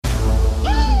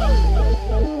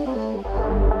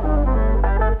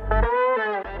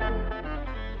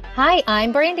Hi,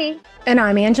 I'm Brandy. And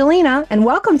I'm Angelina, and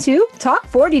welcome to Talk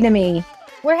 40 to Me.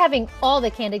 We're having all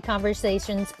the candid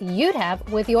conversations you'd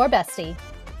have with your bestie.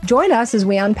 Join us as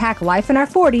we unpack life in our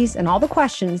 40s and all the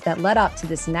questions that led up to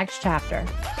this next chapter.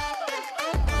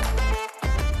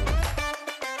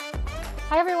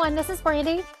 Hi, everyone. This is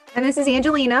Brandy. And this is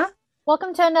Angelina.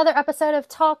 Welcome to another episode of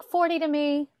Talk 40 to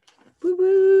Me. Woo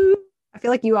woo. I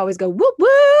feel like you always go whoop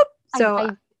whoop.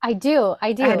 So I do. I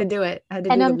had to do it.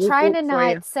 And I'm trying to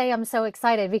not say I'm so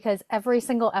excited because every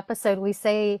single episode we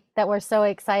say that we're so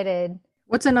excited.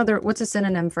 What's a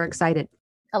synonym for excited?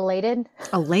 Elated.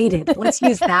 Elated. Let's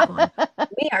use that one.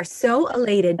 We are so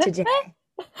elated today.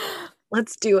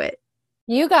 Let's do it.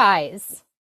 You guys,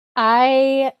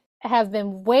 I have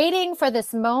been waiting for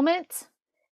this moment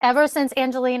ever since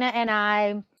Angelina and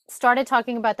I started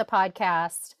talking about the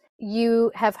podcast.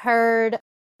 You have heard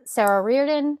Sarah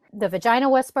Reardon, the Vagina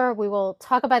Whisperer. We will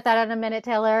talk about that in a minute,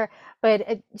 Taylor.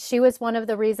 But she was one of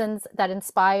the reasons that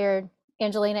inspired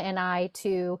Angelina and I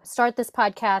to start this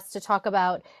podcast to talk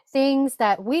about things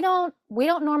that we don't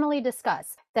normally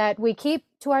discuss, that we keep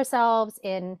to ourselves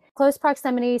in close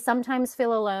proximity, sometimes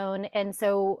feel alone. And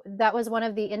so that was one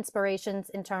of the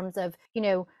inspirations in terms of,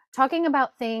 talking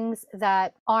about things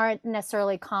that aren't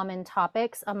necessarily common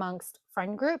topics amongst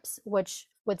friend groups, which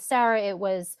with Sarah, it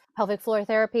was pelvic floor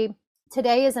therapy.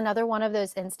 Today is another one of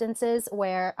those instances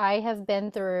where I have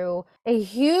been through a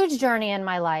huge journey in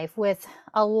my life with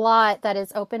a lot that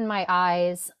has opened my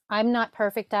eyes. I'm not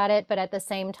perfect at it, but at the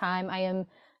same time, I am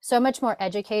so much more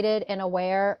educated and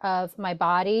aware of my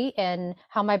body and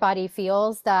how my body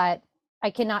feels that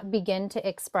I cannot begin to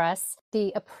express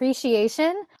the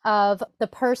appreciation of the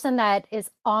person that is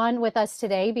on with us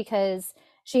today, because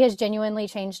she has genuinely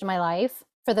changed my life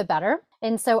for the better.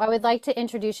 And so I would like to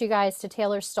introduce you guys to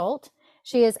Taylor Stolt.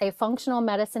 She is a functional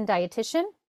medicine dietitian,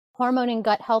 hormone and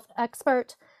gut health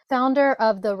expert, founder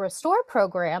of the Restore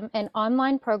program, an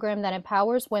online program that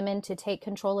empowers women to take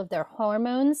control of their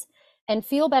hormones and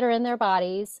feel better in their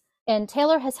bodies. And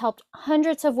Taylor has helped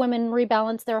hundreds of women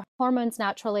rebalance their hormones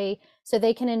naturally so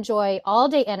they can enjoy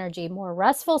all-day energy, more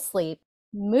restful sleep,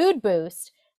 mood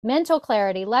boost, mental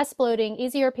clarity, less bloating,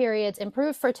 easier periods,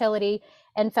 improved fertility,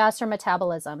 and faster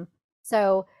metabolism.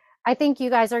 So I think you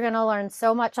guys are going to learn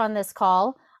so much on this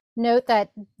call. Note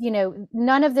that,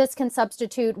 none of this can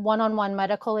substitute one-on-one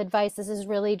medical advice. This is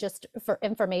really just for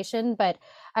information. But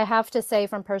I have to say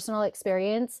from personal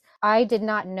experience, I did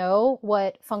not know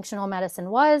what functional medicine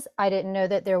was. I didn't know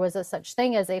that there was a such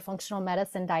thing as a functional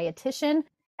medicine dietitian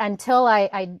until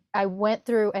I went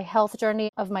through a health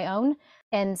journey of my own.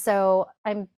 And so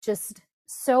I'm just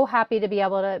so happy to be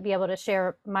able to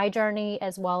share my journey,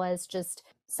 as well as just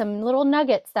some little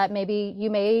nuggets that maybe you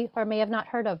may or may have not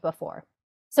heard of before.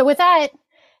 So with that,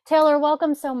 Taylor,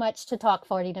 welcome so much to Talk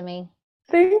 40 to Me.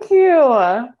 Thank you.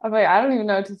 I'm like, I don't even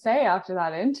know what to say after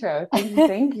that intro.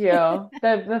 Thank you.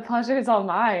 The pleasure is all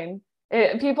mine.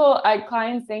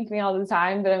 Clients thank me all the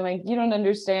time, but I'm like, you don't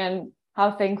understand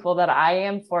how thankful that I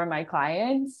am for my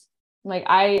clients. I'm like,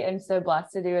 I am so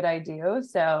blessed to do what I do.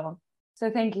 So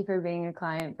thank you for being a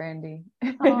client, Brandy.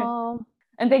 Oh.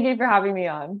 And thank you for having me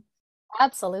on.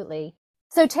 Absolutely.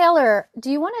 So Taylor, do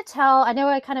you want to tell, I know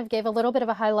I kind of gave a little bit of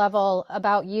a high level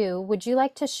about you. Would you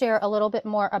like to share a little bit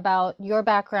more about your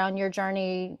background, your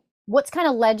journey, what's kind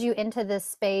of led you into this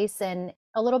space, and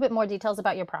a little bit more details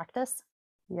about your practice?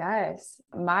 Yes.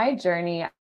 My journey,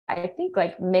 I think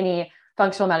like many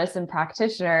functional medicine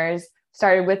practitioners,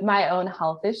 started with my own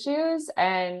health issues.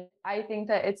 And I think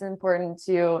that it's important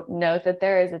to note that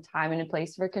there is a time and a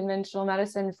place for conventional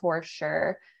medicine for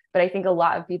sure. But I think a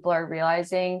lot of people are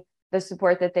realizing the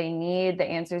support that they need, the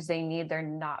answers they need, they're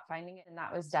not finding it. And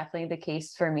that was definitely the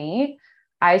case for me.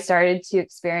 I started to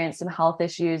experience some health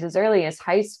issues as early as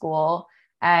high school.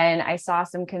 And I saw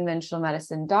some conventional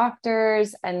medicine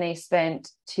doctors, and they spent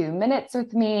 2 minutes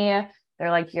with me.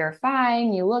 They're like, you're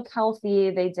fine. You look healthy.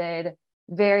 They did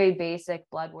very basic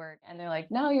blood work. And they're like,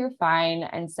 no, you're fine,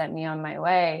 and sent me on my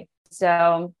way.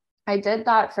 So I did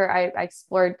that I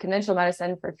explored conventional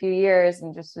medicine for a few years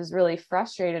and just was really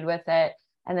frustrated with it.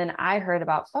 And then I heard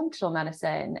about functional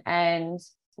medicine and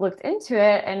looked into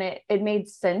it, and it made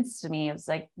sense to me. It was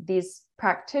like, these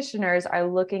practitioners are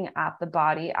looking at the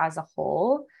body as a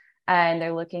whole, and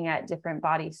they're looking at different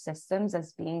body systems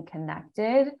as being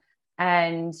connected.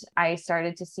 And I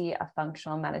started to see a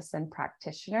functional medicine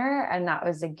practitioner, and that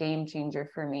was a game changer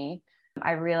for me.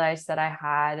 I realized that I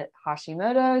had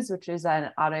Hashimoto's, which is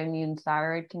an autoimmune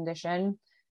thyroid condition.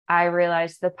 I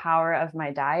realized the power of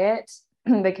my diet,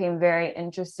 became very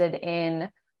interested in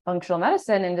functional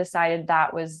medicine, and decided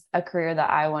that was a career that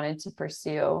I wanted to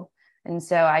pursue. And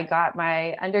so I got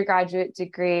my undergraduate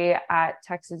degree at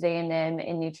Texas A&M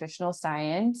in nutritional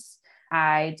science.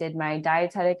 I did my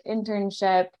dietetic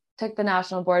internship, took the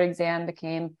national board exam,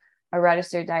 became a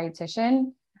registered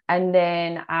dietitian. And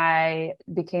then I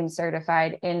became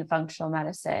certified in functional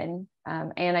medicine.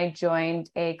 And I joined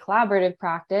a collaborative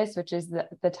practice, which is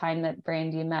the time that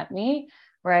Brandy met me,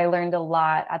 where I learned a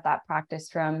lot at that practice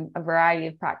from a variety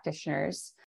of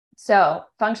practitioners. So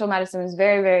functional medicine was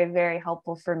very, very, very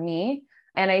helpful for me.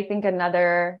 And I think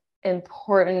another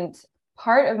important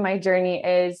part of my journey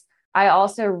is I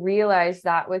also realized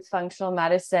that with functional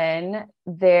medicine,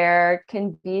 there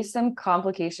can be some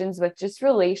complications with just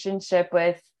relationship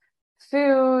with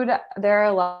food. There are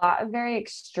a lot of very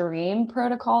extreme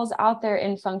protocols out there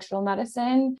in functional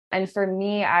medicine. And for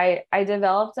me, I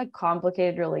developed a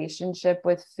complicated relationship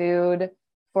with food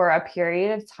for a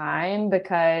period of time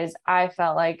because I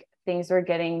felt like things were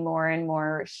getting more and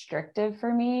more restrictive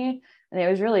for me. And it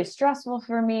was really stressful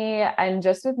for me. And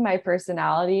just with my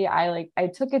personality, I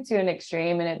took it to an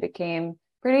extreme and it became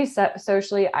pretty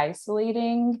socially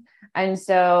isolating. And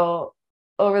so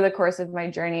over the course of my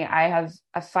journey, I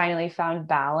finally found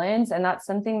balance. And that's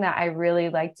something that I really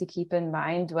like to keep in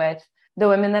mind with the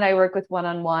women that I work with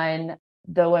one-on-one,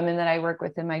 the women that I work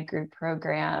with in my group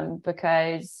program,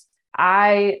 because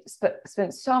I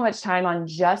spent so much time on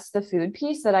just the food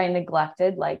piece that I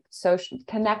neglected, like social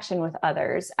connection with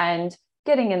others and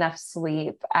getting enough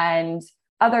sleep and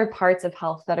other parts of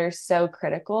health that are so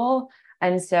critical.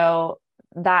 And so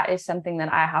that is something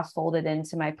that I have folded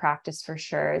into my practice for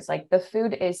sure. It's like the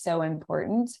food is so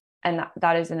important, and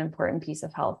that is an important piece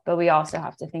of health, but we also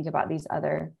have to think about these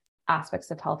other aspects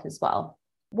of health as well.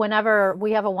 Whenever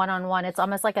we have a one-on-one, it's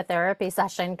almost like a therapy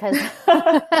session because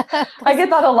I get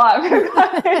that a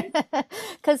lot.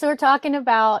 Because we're talking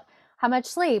about how much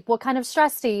sleep, what kind of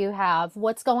stress do you have,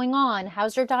 what's going on,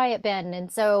 how's your diet been?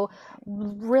 And so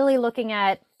really looking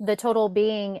at the total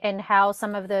being and how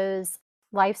some of those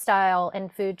lifestyle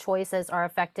and food choices are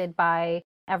affected by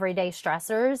everyday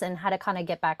stressors and how to kind of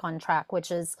get back on track,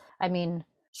 which is, I mean,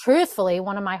 truthfully,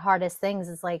 one of my hardest things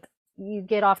is like, you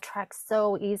get off track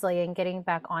so easily and getting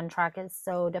back on track is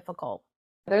so difficult.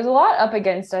 There's a lot up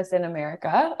against us in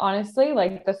America, honestly.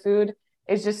 Like the food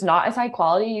is just not as high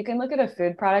quality. You can look at a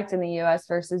food product in the US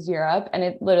versus Europe, and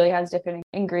it literally has different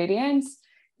ingredients,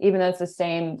 even though it's the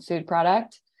same food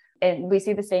product. And we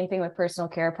see the same thing with personal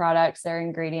care products. There are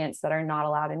ingredients that are not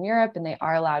allowed in Europe and they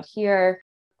are allowed here.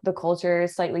 The culture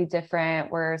is slightly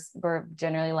different. We're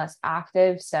generally less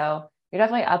active. So you're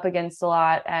definitely up against a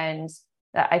lot. And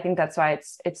I think that's why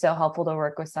it's so helpful to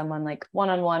work with someone like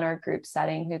one-on-one or group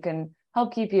setting who can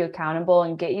help keep you accountable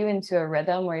and get you into a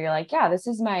rhythm where you're like, yeah, this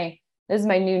is my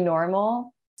new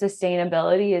normal.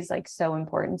 Sustainability is like so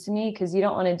important to me because you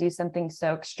don't want to do something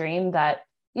so extreme that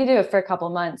you do it for a couple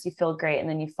of months, you feel great, and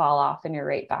then you fall off and you're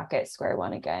right back at square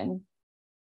one again.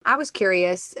 I was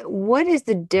curious, what is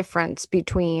the difference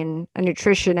between a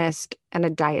nutritionist and a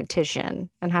dietitian,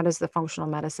 and how does the functional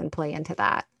medicine play into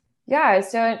that? Yeah,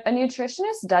 so a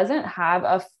nutritionist doesn't have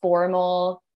a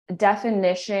formal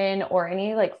definition or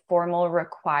any like formal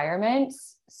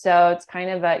requirements. So it's kind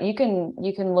of you can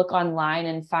look online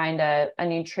and find a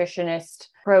nutritionist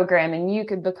program, and you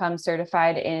could become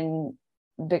certified in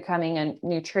becoming a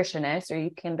nutritionist, or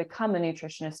you can become a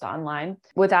nutritionist online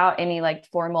without any like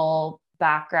formal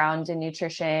background in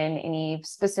nutrition, any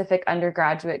specific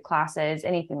undergraduate classes,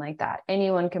 anything like that.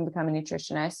 Anyone can become a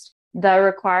nutritionist. The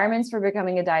requirements for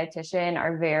becoming a dietitian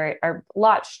are a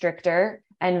lot stricter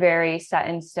and very set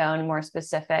in stone, more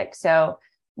specific. So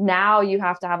now you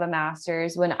have to have a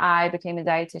master's. When I became a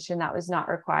dietitian, that was not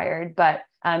required, but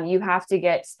you have to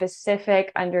get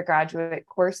specific undergraduate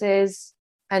courses,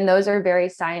 and those are very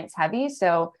science heavy.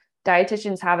 So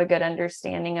dietitians have a good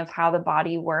understanding of how the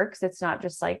body works. It's not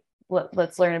just like,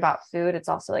 let's learn about food. It's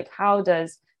also like, how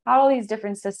all these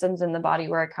different systems in the body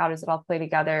work? How does it all play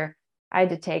together? I had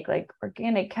to take like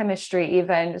organic chemistry,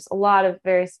 even just a lot of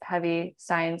very heavy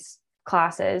science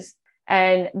classes.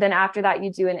 And then after that,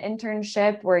 you do an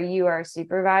internship where you are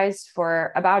supervised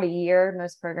for about a year.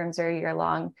 Most programs are a year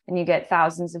long, and you get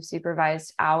thousands of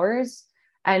supervised hours.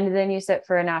 And then you sit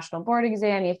for a national board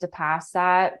exam. You have to pass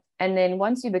that. And then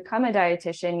once you become a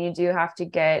dietitian, you do have to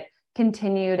get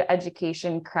continued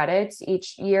education credits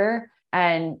each year.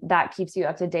 And that keeps you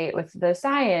up to date with the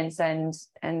science and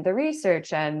the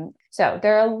research. And so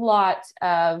there are a lot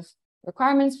of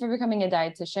requirements for becoming a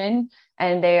dietitian,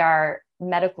 and they are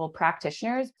medical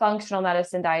practitioners. Functional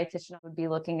medicine dietitian would be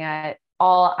looking at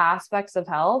all aspects of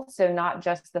health. So not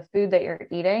just the food that you're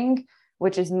eating,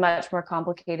 which is much more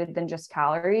complicated than just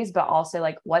calories, but also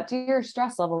like, what do your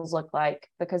stress levels look like?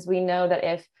 Because we know that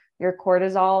if your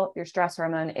cortisol, your stress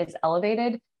hormone, is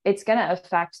elevated, it's going to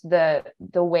affect the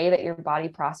way that your body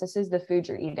processes the food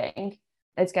you're eating.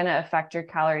 It's going to affect your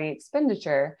calorie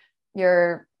expenditure.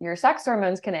 Your sex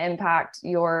hormones can impact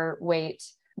your weight.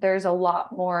 There's a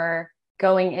lot more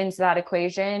going into that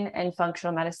equation, and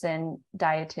functional medicine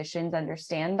dietitians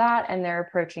understand that, and they're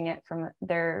approaching it from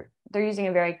they're using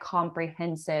a very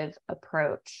comprehensive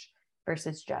approach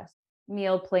versus just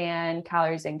meal plan,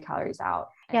 calories in, calories out.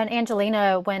 Yeah, and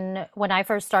Angelina, when I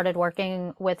first started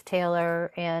working with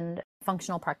Taylor and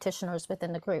functional practitioners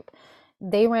within the group,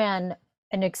 they ran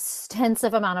an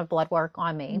extensive amount of blood work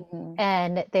on me. Mm-hmm.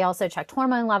 And they also checked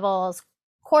hormone levels,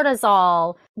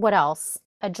 cortisol, what else?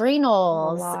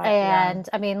 Adrenals. And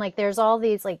I mean, like, there's all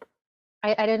these, like,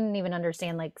 I didn't even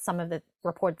understand like some of the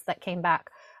reports that came back.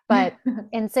 But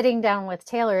in sitting down with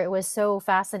Taylor, it was so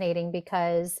fascinating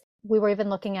because we were even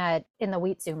looking at in the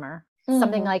wheat zoomer,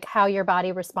 something like how your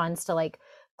body responds to like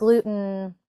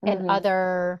gluten and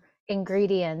other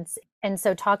ingredients. And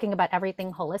so talking about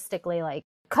everything holistically, like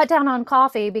cut down on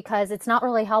coffee because it's not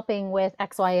really helping with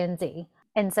X, Y, and Z.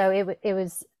 And so it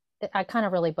was, I kind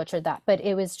of really butchered that, but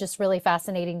it was just really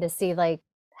fascinating to see like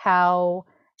how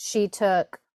she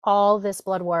took all this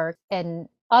blood work and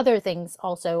other things,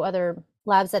 also other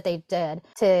labs that they did,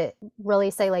 to really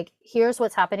say like, here's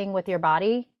what's happening with your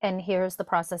body and here's the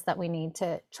process that we need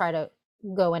to try to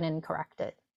go in and correct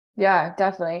it. Yeah,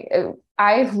 definitely.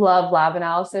 I love lab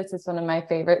analysis. It's one of my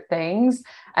favorite things.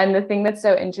 And the thing that's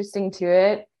so interesting to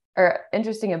it, or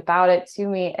interesting about it to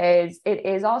me, is it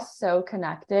is all so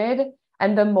connected.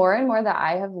 And the more and more that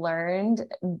I have learned,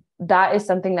 that is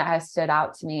something that has stood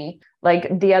out to me.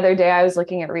 Like the other day, I was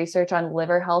looking at research on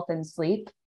liver health and sleep.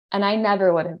 And I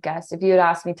never would have guessed, if you had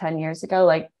asked me 10 years ago,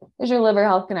 like, is your liver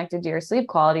health connected to your sleep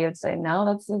quality? I would say,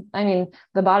 no,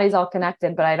 the body's all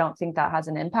connected, but I don't think that has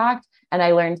an impact. And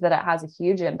I learned that it has a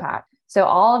huge impact. So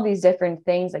all of these different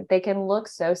things, like, they can look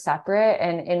so separate,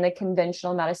 and in the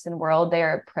conventional medicine world, they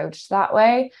are approached that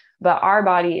way. But our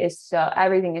body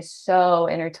everything is so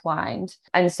intertwined.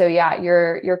 And so, yeah,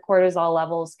 your cortisol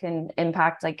levels can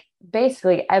impact like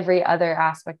basically every other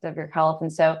aspect of your health.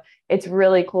 And so it's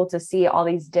really cool to see all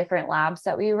these different labs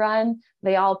that we run.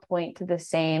 They all point to the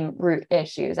same root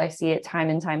issues. I see it time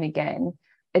and time again.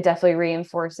 It definitely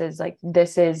reinforces like,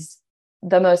 this is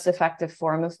the most effective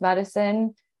form of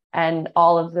medicine. And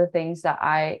all of the things that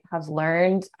I have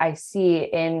learned, I see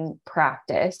in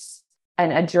practice,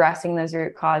 and addressing those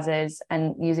root causes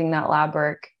and using that lab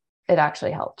work, it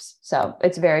actually helps. So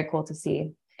it's very cool to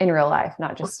see in real life,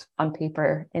 not just on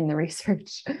paper in the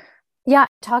research. Yeah.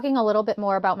 Talking a little bit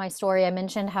more about my story, I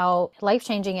mentioned how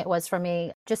life-changing it was for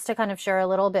me. Just to kind of share a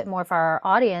little bit more for our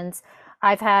audience,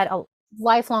 I've had a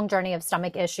lifelong journey of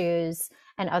stomach issues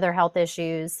and other health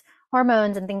issues,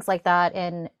 hormones and things like that,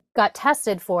 and got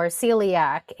tested for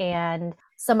celiac and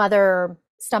some other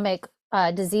stomach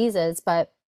diseases,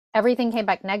 but everything came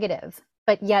back negative.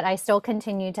 But yet I still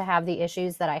continued to have the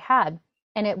issues that I had.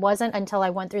 And it wasn't until I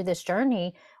went through this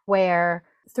journey where,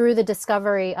 through the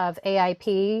discovery of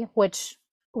AIP, which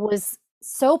was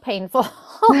so painful.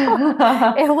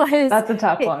 That's a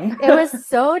tough one. It was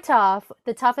so tough.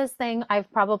 The toughest thing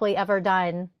I've probably ever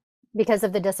done because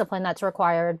of the discipline that's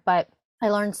required. But I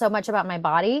learned so much about my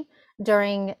body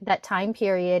during that time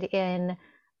period, in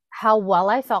how well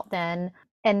I felt then.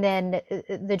 And then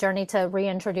the journey to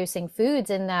reintroducing foods,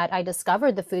 in that I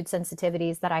discovered the food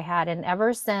sensitivities that I had. And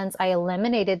ever since I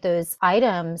eliminated those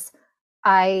items,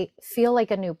 I feel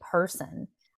like a new person.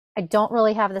 I don't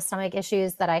really have the stomach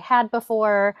issues that I had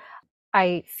before.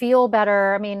 I feel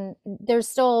better. I mean, there's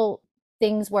still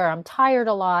things where I'm tired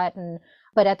a lot,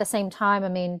 but at the same time, I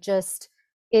mean, just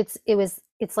it's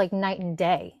like night and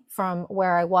day from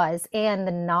where I was. And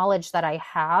the knowledge that I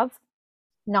have,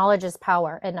 knowledge is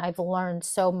power. And I've learned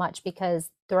so much, because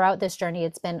throughout this journey,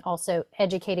 it's been also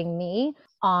educating me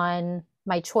on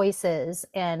my choices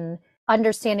and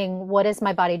understanding what is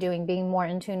my body doing, being more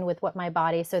in tune with what my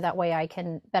body, so that way I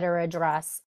can better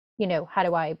address, how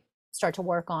do I start to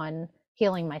work on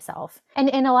healing myself. And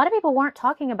a lot of people weren't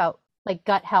talking about like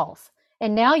gut health.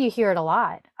 And now you hear it a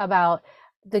lot about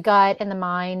the gut and the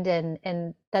mind,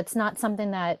 and that's not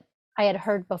something that I had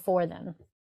heard before then.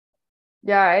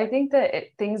 Yeah, I think that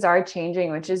things are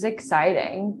changing, which is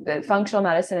exciting. That functional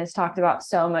medicine is talked about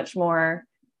so much more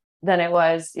than it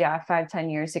was,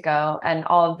 5-10 years ago. And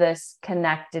all of this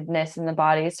connectedness in the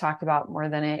body is talked about more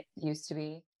than it used to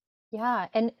be. Yeah.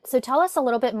 And so tell us a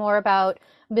little bit more about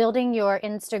building your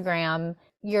Instagram.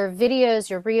 Your videos,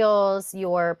 your reels,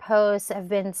 your posts have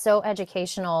been so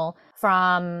educational,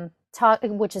 from talk,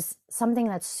 which is something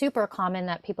that's super common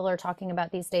that people are talking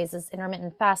about these days, is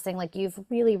intermittent fasting. Like, you've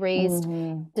really raised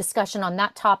discussion on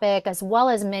that topic as well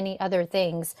as many other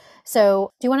things.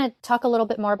 So do you want to talk a little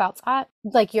bit more about that?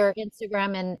 Like your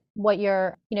Instagram and what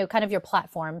your, kind of your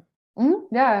platform.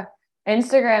 Yeah.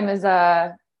 Instagram is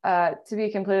to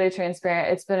be completely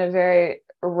transparent, it's been a very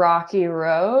rocky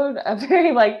road, a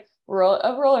very like a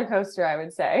roller coaster, I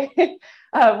would say.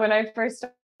 When I first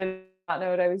started, I did not know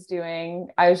what I was doing.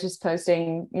 I was just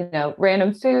posting,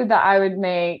 random food that I would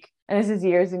make. And this is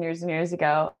years and years and years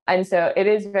ago. And so it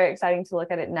is very exciting to look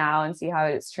at it now and see how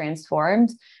it's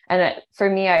transformed. And for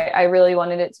me, I really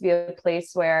wanted it to be a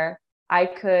place where I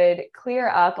could clear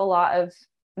up a lot of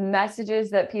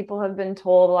messages that people have been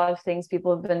told, a lot of things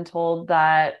people have been told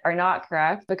that are not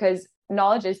correct, because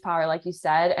knowledge is power, like you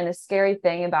said. And the scary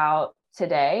thing about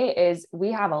today is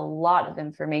we have a lot of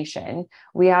information.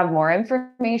 We have more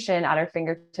information at our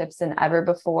fingertips than ever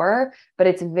before, but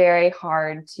it's very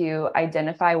hard to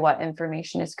identify what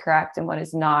information is correct and what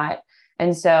is not.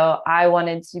 And so I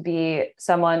wanted to be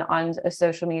someone on a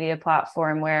social media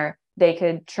platform where they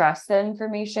could trust the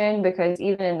information, because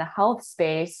even in the health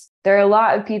space, there are a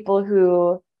lot of people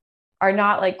who are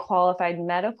not like qualified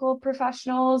medical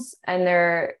professionals, and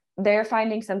they're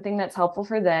finding something that's helpful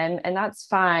for them, and that's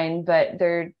fine, but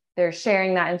they're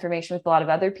sharing that information with a lot of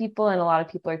other people, and a lot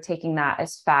of people are taking that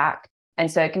as fact.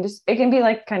 And so it can be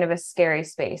like kind of a scary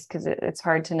space, because it's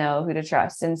hard to know who to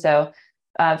trust. And so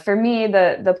for me,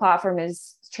 the platform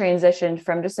is transitioned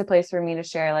from just a place for me to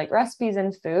share like recipes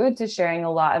and food to sharing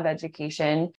a lot of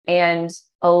education. And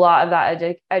a lot of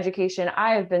that education,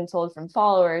 I have been told from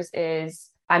followers, is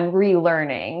I'm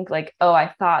relearning, like, oh,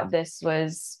 I thought this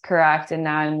was correct, and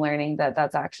now I'm learning that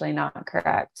that's actually not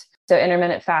correct. So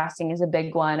intermittent fasting is a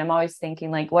big one. I'm always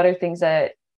thinking, like, what are things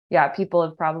that, people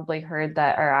have probably heard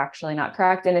that are actually not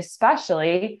correct? And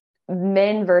especially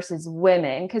men versus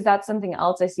women, because that's something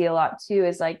else I see a lot too,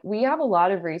 is like, we have a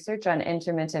lot of research on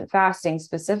intermittent fasting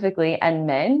specifically, and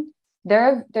men.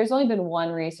 There's only been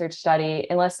one research study,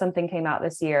 unless something came out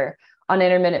this year, on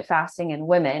intermittent fasting in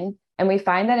women. And we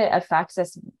find that it affects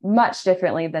us much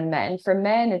differently than men. For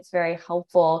men, it's very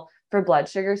helpful for blood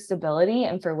sugar stability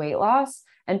and for weight loss.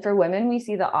 And for women, we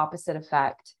see the opposite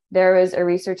effect. There was a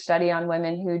research study on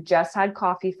women who just had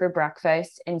coffee for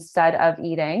breakfast instead of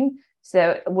eating.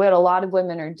 So what a lot of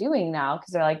women are doing now,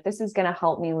 because they're like, this is going to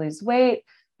help me lose weight.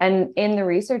 And in the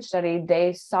research study,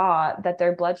 they saw that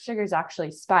their blood sugars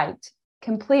actually spiked,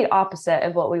 complete opposite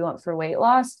of what we want for weight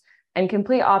loss, and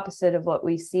complete opposite of what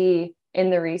we see in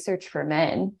the research for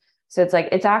men. So it's like,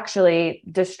 it's actually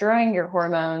destroying your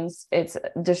hormones. It's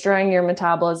destroying your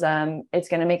metabolism. It's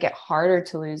going to make it harder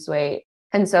to lose weight.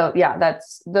 And so,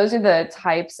 those are the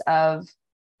types of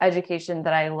education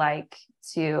that I like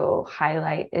to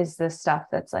highlight, is this stuff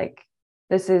that's like,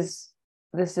 this is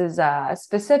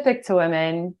specific to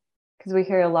women, because we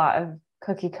hear a lot of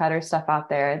cookie cutter stuff out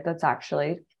there that's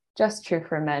actually just true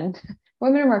for men.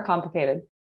 Women are more complicated.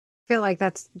 I feel like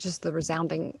that's just the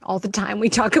resounding all the time. We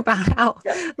talk about how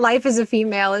life as a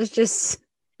female is just,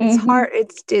 it's hard.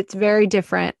 It's very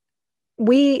different.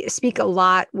 We speak a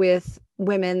lot with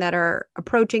women that are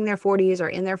approaching their 40s or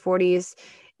in their 40s,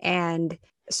 and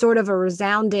sort of a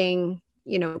resounding,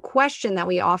 question that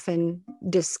we often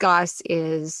discuss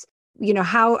is,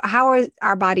 how are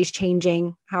our bodies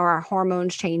changing? How are our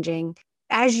hormones changing?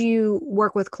 As you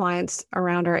work with clients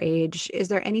around our age, is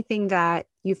there anything that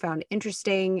you found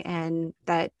interesting and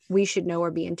that we should know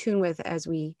or be in tune with as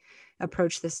we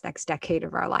approach this next decade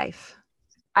of our life?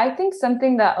 I think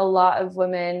something that a lot of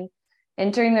women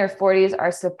entering their 40s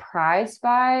are surprised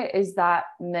by is that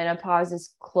menopause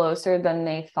is closer than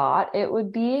they thought it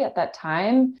would be at that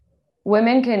time.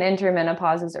 Women can enter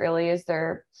menopause as early as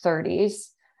their 30s.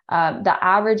 The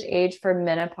average age for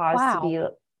menopause to be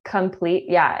complete,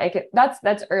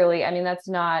 that's early. I mean, that's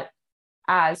not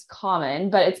as common,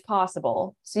 but it's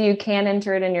possible. So you can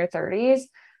enter it in your 30s.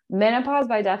 Menopause,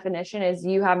 by definition, is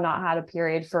you have not had a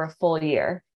period for a full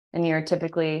year. And you're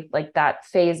typically like, that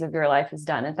phase of your life is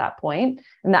done at that point.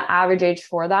 And the average age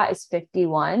for that is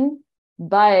 51.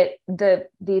 But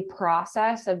the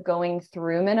process of going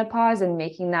through menopause and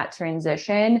making that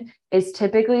transition is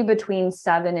typically between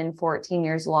 7 and 14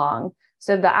 years long.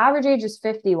 So the average age is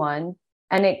 51,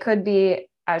 and it could be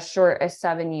as short as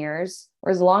 7 years,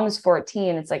 or as long as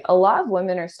 14. It's like, a lot of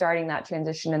women are starting that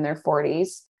transition in their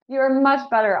 40s. You're much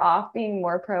better off being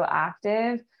more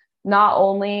proactive, not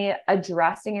only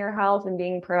addressing your health and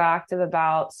being proactive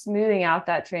about smoothing out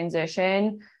that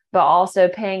transition, but also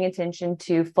paying attention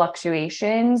to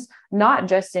fluctuations, not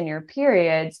just in your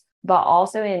periods, but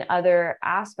also in other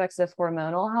aspects of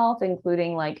hormonal health,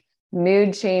 including like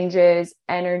mood changes,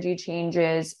 energy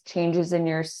changes, changes in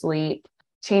your sleep,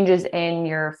 changes in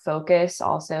your focus.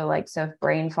 Also, like, so if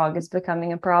brain fog is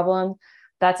becoming a problem,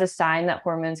 that's a sign that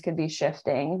hormones could be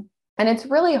shifting. And it's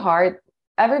really hard.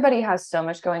 Everybody has so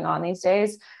much going on these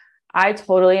days. I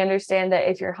totally understand that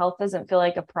if your health doesn't feel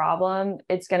like a problem,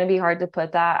 it's going to be hard to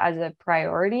put that as a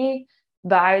priority.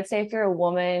 But I would say if you're a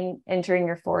woman entering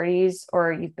your 40s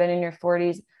or you've been in your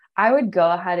 40s, I would go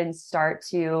ahead and start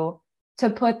to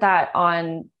put that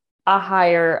on a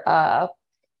higher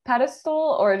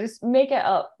pedestal, or just make it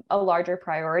a larger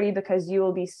priority, because you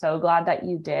will be so glad that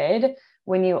you did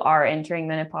when you are entering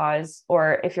menopause,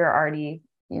 or if you're already,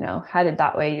 headed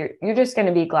that way, you're just going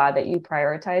to be glad that you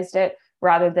prioritized it,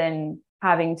 rather than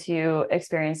having to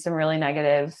experience some really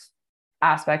negative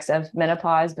aspects of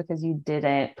menopause because you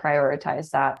didn't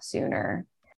prioritize that sooner.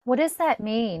 What does that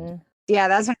mean? Yeah,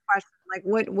 that's my question. Like,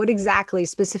 what exactly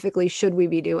specifically should we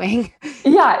be doing?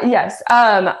 Yes.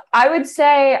 I would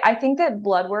say, I think that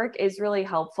blood work is really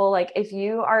helpful. Like, if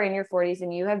you are in your 40s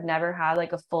and you have never had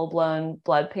like a full-blown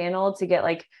blood panel to get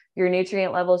like your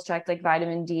nutrient levels checked, like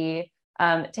vitamin D,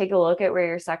 take a look at where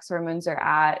your sex hormones are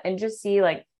at and just see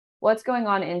like what's going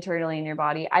on internally in your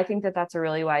body. I think that that's a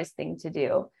really wise thing to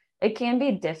do. It can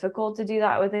be difficult to do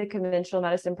that with a conventional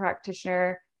medicine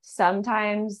practitioner.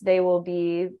 Sometimes they will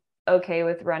be okay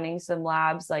with running some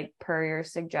labs like per your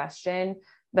suggestion,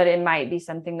 but it might be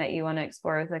something that you want to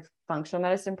explore with a functional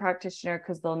medicine practitioner,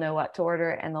 because they'll know what to order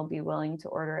and they'll be willing to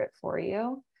order it for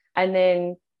you. And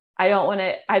then I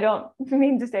don't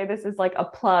mean to say this is like a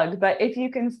plug, but if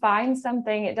you can find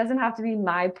something, it doesn't have to be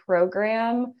my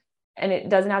program and it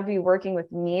doesn't have to be working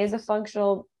with me as a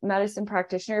functional medicine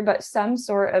practitioner, but some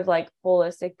sort of like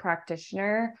holistic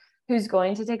practitioner who's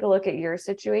going to take a look at your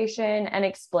situation and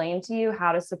explain to you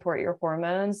how to support your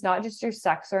hormones, not just your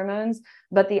sex hormones,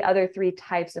 but the other 3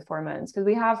 types of hormones, because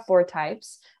we have 4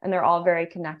 types and they're all very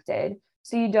connected.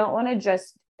 So you don't want to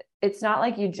it's not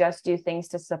like you just do things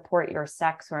to support your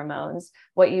sex hormones.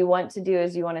 What you want to do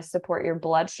is you want to support your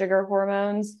blood sugar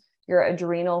hormones, your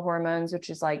adrenal hormones, which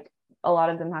is like a lot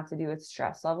of them have to do with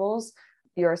stress levels,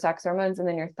 your sex hormones, and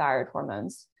then your thyroid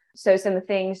hormones. So some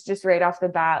things just right off the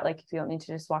bat, like if you want me to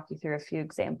just walk you through a few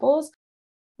examples,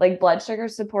 like blood sugar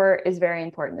support is very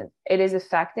important. It is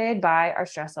affected by our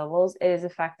stress levels. It is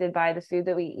affected by the food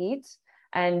that we eat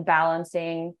and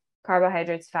balancing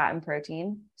carbohydrates, fat, and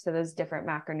protein. So those different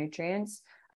macronutrients.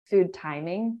 Food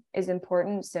timing is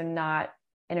important. So not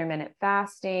intermittent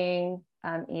fasting,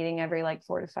 eating every like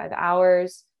 4 to 5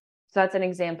 hours. So that's an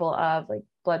example of like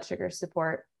blood sugar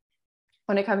support.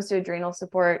 When it comes to adrenal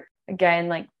support, again,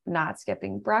 like not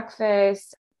skipping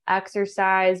breakfast,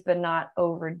 exercise, but not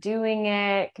overdoing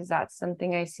it, because that's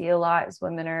something I see a lot is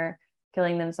women are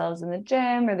killing themselves in the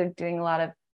gym, or they're doing a lot of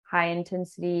high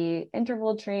intensity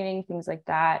interval training, things like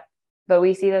that. But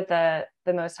we see that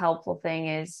the most helpful thing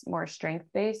is more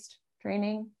strength-based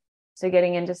training. So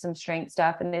getting into some strength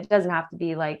stuff, and it doesn't have to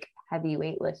be like heavy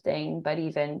weightlifting, but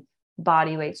even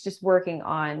body weights, just working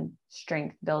on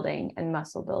strength building and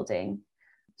muscle building.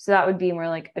 So that would be more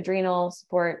like adrenal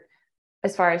support.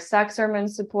 As far as sex hormone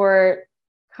support,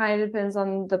 kind of depends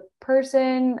on the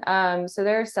person. So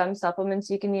there are some supplements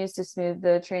you can use to smooth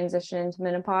the transition into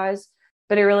menopause,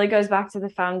 but it really goes back to the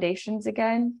foundations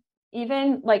again.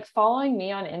 Even like following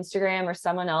me on Instagram or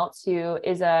someone else who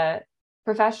is a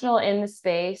professional in the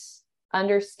space,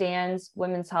 understands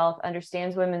women's health,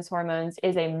 understands women's hormones,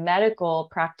 is a medical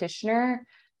practitioner,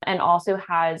 and also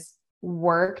has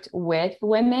worked with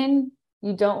women.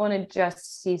 You don't want to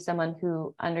just see someone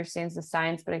who understands the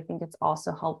science, but I think it's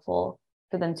also helpful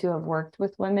for them to have worked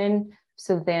with women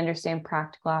so that they understand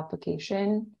practical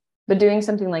application. But doing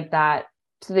something like that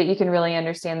so that you can really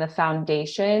understand the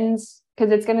foundations,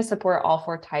 because it's going to support all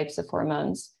 4 types of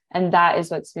hormones. And that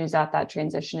is what smooths out that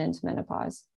transition into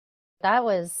menopause. That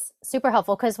was super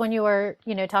helpful, because when you were,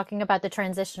 talking about the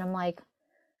transition, I'm like,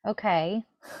 okay.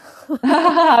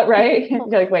 Right? You're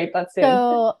like, wait, that's soon.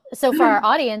 So for our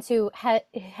audience who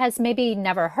has maybe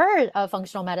never heard of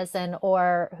functional medicine,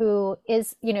 or who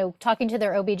is, talking to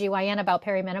their OBGYN about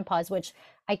perimenopause, which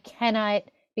I cannot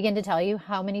begin to tell you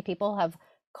how many people have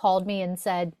called me and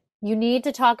said, you need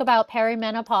to talk about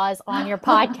perimenopause on your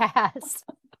podcast.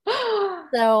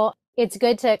 So it's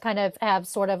good to kind of have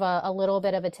sort of a little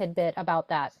bit of a tidbit about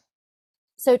that.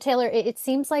 So Taylor, it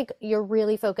seems like you're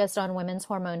really focused on women's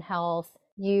hormone health.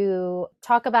 You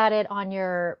talk about it on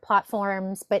your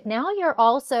platforms, but now you're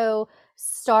also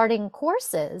starting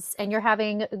courses and you're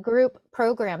having group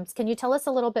programs. Can you tell us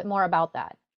a little bit more about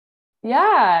that?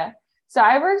 Yeah. So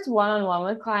I worked one-on-one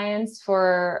with clients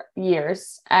for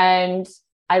years, and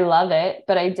I love it,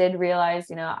 but I did realize,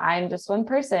 I'm just one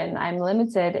person. I'm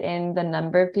limited in the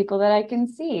number of people that I can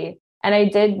see. And I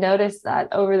did notice that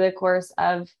over the course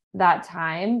of that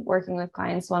time working with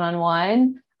clients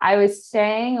one-on-one, I was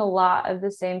saying a lot of the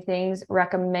same things,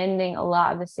 recommending a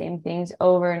lot of the same things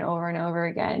over and over and over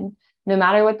again. No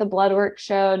matter what the blood work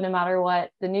showed, no matter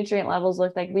what the nutrient levels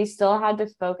looked like, we still had to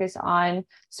focus on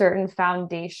certain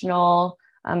foundational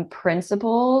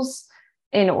principles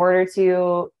in order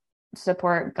to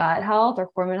support gut health or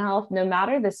hormone health. No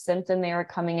matter the symptom they were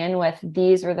coming in with,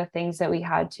 these were the things that we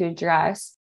had to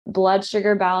address. Blood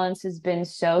sugar balance has been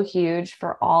so huge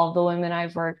for all the women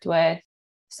I've worked with.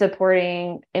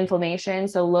 Supporting inflammation,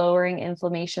 so lowering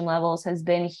inflammation levels has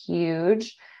been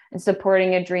huge, and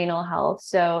supporting adrenal health.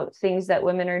 So things that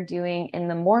women are doing in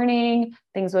the morning,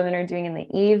 things women are doing in the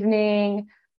evening,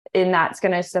 and that's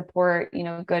going to support,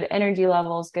 good energy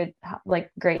levels, good, like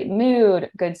great mood,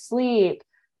 good sleep,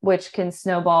 which can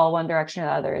snowball one direction or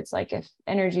the other. It's like if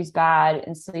energy's bad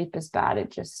and sleep is bad,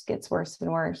 it just gets worse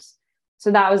and worse.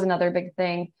 So that was another big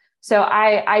thing. So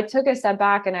I took a step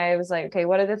back and I was like, okay,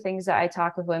 what are the things that I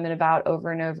talk with women about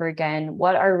over and over again?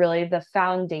 What are really the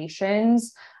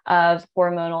foundations of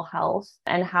hormonal health,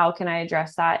 and how can I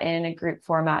address that in a group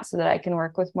format so that I can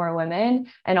work with more women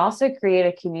and also create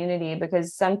a community?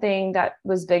 Because something that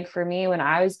was big for me when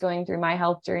I was going through my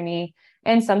health journey,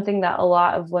 and something that a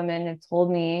lot of women have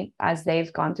told me as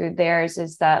they've gone through theirs,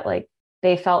 is that like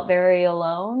they felt very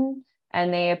alone.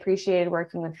 And they appreciated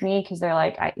working with me because they're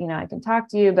like, I can talk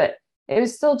to you, but it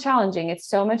was still challenging. It's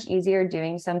so much easier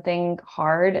doing something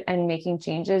hard and making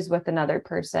changes with another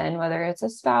person, whether it's a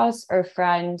spouse or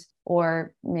friend,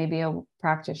 or maybe a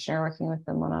practitioner working with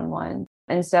them one-on-one.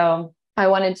 And so I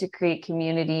wanted to create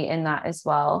community in that as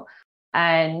well.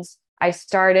 And I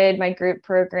started my group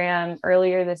program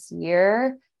earlier this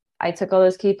year. I took all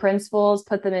those key principles,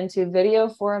 put them into video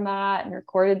format and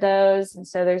recorded those. And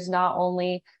so there's not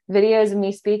only videos of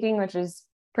me speaking, which is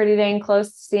pretty dang close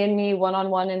to seeing me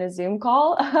one-on-one in a Zoom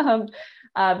call,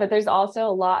 but there's also a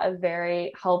lot of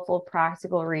very helpful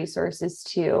practical resources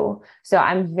too. So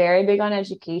I'm very big on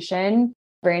education.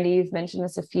 Brandy, you've mentioned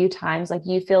this a few times, like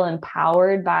you feel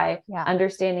empowered by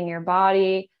understanding your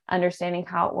body, understanding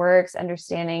how it works,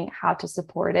 understanding how to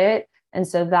support it. And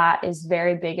so that is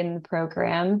very big in the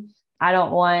program. I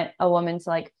don't want a woman to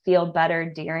like feel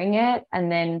better during it and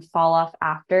then fall off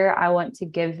after. I want to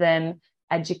give them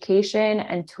education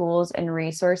and tools and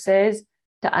resources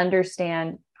to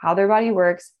understand how their body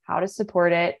works, how to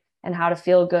support it, and how to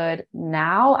feel good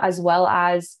now, as well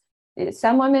as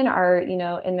some women are,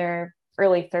 in their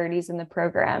early 30s in the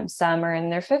program, some are in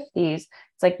their 50s. It's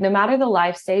like, no matter the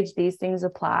life stage, these things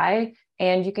apply.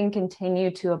 And you can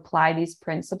continue to apply these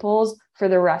principles for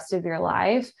the rest of your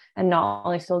life and not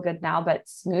only feel good now, but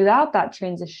smooth out that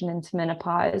transition into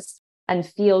menopause and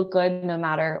feel good no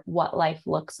matter what life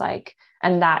looks like.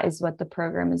 And that is what the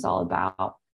program is all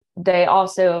about. They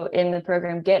also in the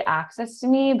program get access to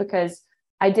me because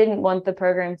I didn't want the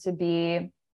program to be,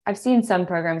 I've seen some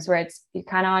programs where you're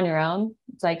kind of on your own.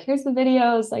 It's like, here's the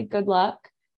videos, like good luck.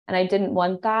 And I didn't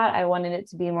want that. I wanted it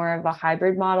to be more of a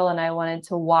hybrid model, and I wanted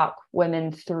to walk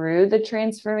women through the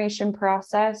transformation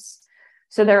process.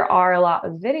 So there are a lot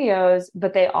of videos,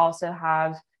 but they also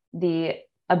have the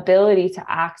ability to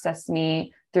access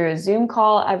me through a Zoom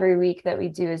call every week that we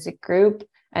do as a group,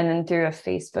 and then through a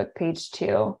Facebook page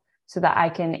too, so that I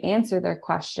can answer their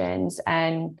questions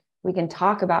and we can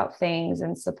talk about things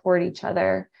and support each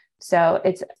other. So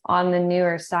it's on the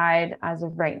newer side as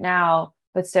of right now.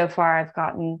 But so far, I've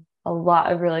gotten a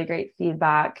lot of really great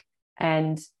feedback.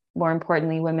 And more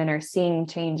importantly, women are seeing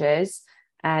changes.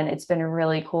 And it's been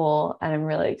really cool. And I'm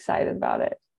really excited about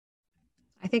it.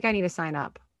 I think I need to sign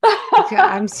up.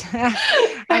 I'm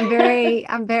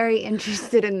very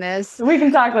interested in this. We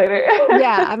can talk later.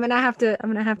 Yeah, I'm gonna have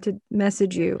to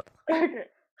message you. Okay.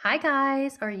 Hi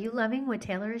guys, are you loving what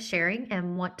Taylor is sharing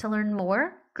and want to learn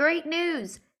more? Great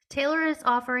news! Taylor is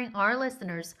offering our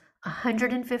listeners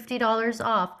 $150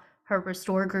 off her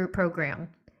Restore Group program.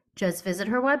 Just visit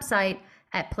her website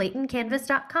at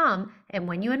PlaytonCanvas.com, and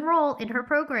when you enroll in her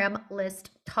program,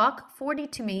 list Talk 40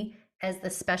 to me as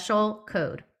the special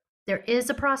code. There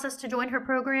is a process to join her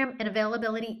program, and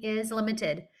availability is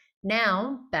limited.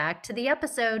 Now, back to the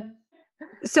episode.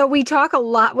 So we talk a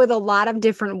lot with a lot of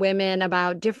different women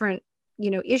about different,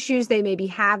 issues they may be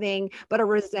having, but a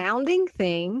resounding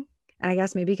thing, and I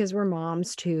guess maybe because we're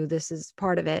moms too, this is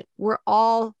part of it. We're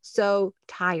all so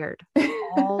tired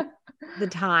all the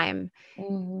time.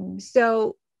 Mm-hmm.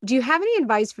 So do you have any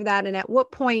advice for that? And at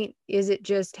what point is it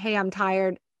just, hey, I'm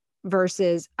tired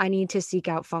versus I need to seek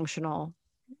out functional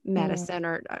medicine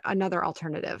or another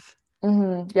alternative?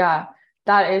 Yeah,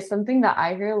 that is something that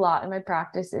I hear a lot in my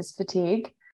practice is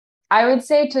fatigue. I would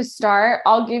say to start,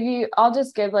 I'll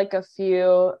just give like a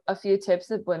few tips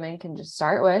that women can just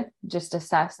start with, just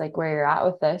assess like where you're at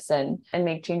with this and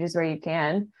make changes where you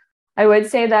can. I would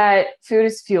say that food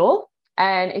is fuel.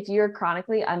 And if you're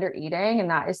chronically under eating, and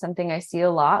that is something I see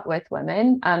a lot with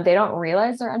women, they don't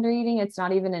realize they're under eating. It's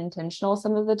not even intentional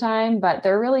some of the time, but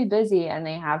they're really busy and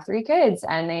they have 3 kids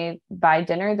and they buy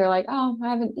dinner. They're like, oh, I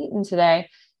haven't eaten today.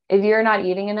 If you're not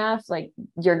eating enough, like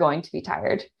you're going to be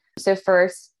tired. So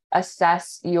first,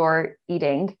 assess your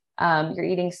eating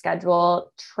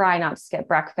schedule. Try not to skip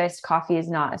breakfast. Coffee is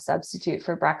not a substitute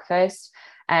for breakfast.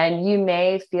 And you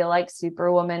may feel like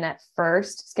superwoman at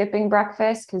first skipping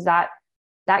breakfast because that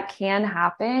can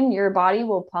happen. Your body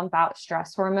will pump out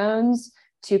stress hormones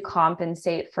to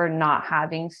compensate for not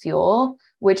having fuel,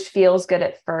 which feels good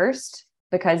at first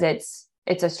because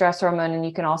it's a stress hormone, and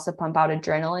you can also pump out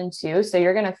adrenaline too. So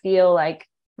you're going to feel like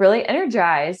really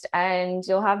energized and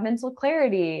you'll have mental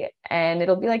clarity, and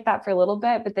it'll be like that for a little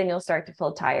bit, but then you'll start to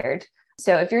feel tired.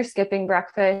 So if you're skipping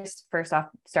breakfast, first off,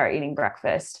 start eating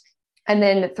breakfast. And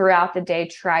then throughout the day,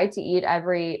 try to eat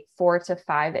every 4 to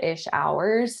 5-ish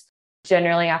hours.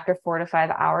 Generally, after 4 to 5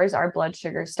 hours, our blood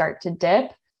sugars start to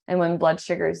dip. And when blood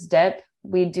sugars dip,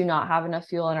 we do not have enough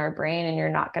fuel in our brain, and you're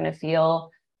not going to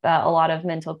feel a lot of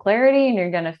mental clarity, and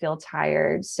you're going to feel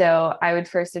tired. So I would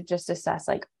first just assess,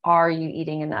 like, are you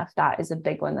eating enough? That is a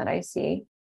big one that I see.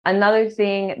 Another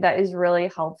thing that is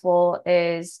really helpful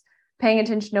is paying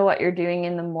attention to what you're doing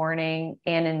in the morning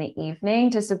and in the evening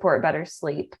to support better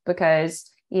sleep.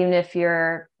 Because even if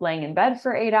you're laying in bed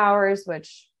for 8 hours,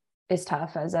 which is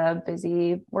tough as a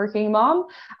busy working mom,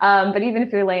 but even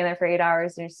if you're laying there for 8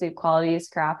 hours and your sleep quality is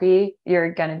crappy,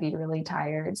 you're going to be really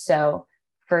tired. So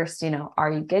first,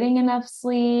 are you getting enough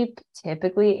sleep?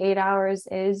 Typically 8 hours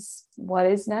is what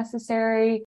is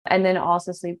necessary. And then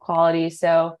also sleep quality.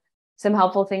 So some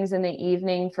helpful things in the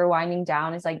evening for winding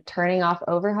down is like turning off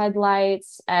overhead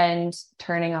lights and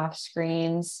turning off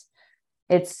screens.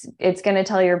 It's going to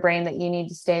tell your brain that you need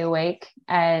to stay awake,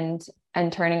 and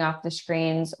turning off the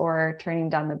screens or turning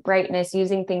down the brightness,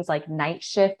 using things like night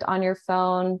shift on your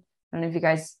phone. I don't know if you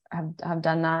guys have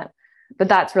done that, but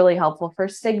that's really helpful for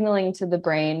signaling to the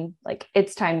brain, like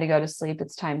it's time to go to sleep.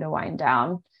 It's time to wind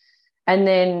down. And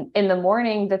then in the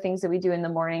morning, the things that we do in the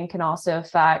morning can also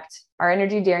affect our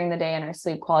energy during the day and our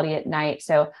sleep quality at night.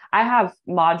 So I have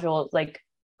modules, like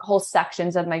whole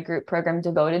sections of my group program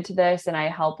devoted to this. And I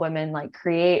help women like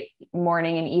create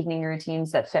morning and evening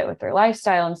routines that fit with their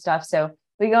lifestyle and stuff. So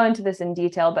we go into this in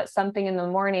detail, but something in the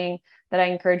morning that I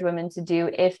encourage women to do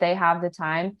if they have the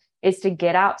time is to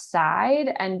get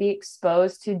outside and be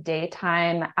exposed to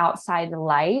daytime outside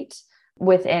light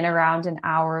within around an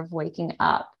hour of waking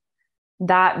up.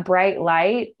 That bright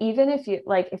light, even if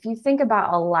you think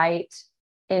about a light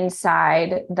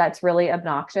inside that's really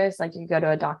obnoxious, like you go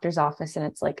to a doctor's office and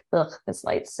it's like, ugh, this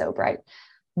light's so bright.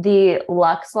 The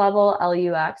lux level,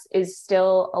 LUX, is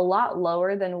still a lot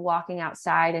lower than walking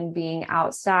outside and being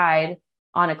outside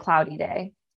on a cloudy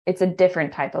day. It's a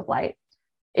different type of light.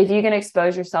 If you can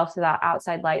expose yourself to that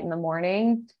outside light in the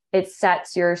morning, it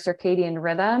sets your circadian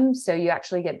rhythm. So you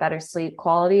actually get better sleep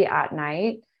quality at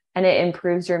night, and it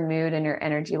improves your mood and your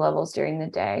energy levels during the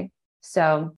day.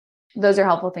 So those are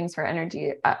helpful things for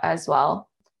energy as well.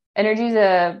 Energy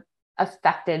is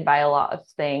affected by a lot of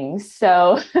things.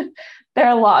 So there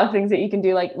are a lot of things that you can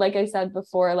do. Like I said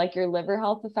before, like your liver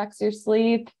health affects your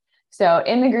sleep. So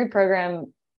in the group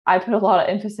program, I put a lot of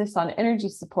emphasis on energy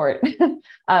support.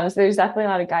 So there's definitely a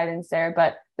lot of guidance there,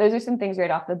 but those are some things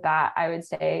right off the bat, I would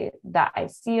say that I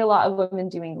see a lot of women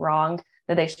doing wrong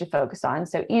that they should focus on.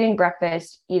 So eating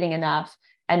breakfast, eating enough,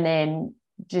 and then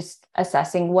just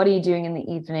assessing what are you doing in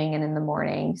the evening and in the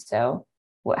morning. So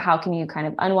how can you kind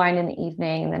of unwind in the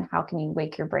evening, and then how can you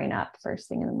wake your brain up first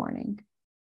thing in the morning?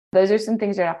 Those are some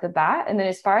things right off the bat. And then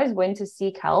as far as when to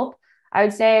seek help, I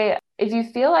would say if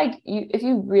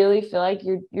you really feel like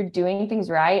you're doing things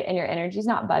right and your energy's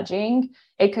not budging,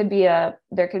 there could be a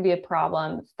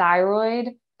problem. Thyroid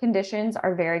conditions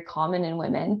are very common in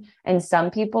women. And some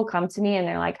people come to me and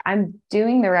they're like, I'm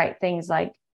doing the right things.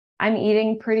 Like I'm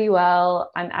eating pretty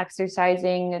well. I'm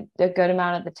exercising a good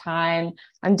amount of the time.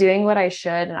 I'm doing what I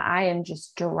should, and I am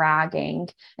just dragging,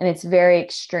 and it's very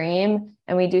extreme.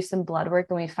 And we do some blood work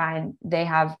and we find they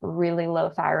have really low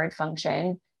thyroid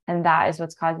function. And that is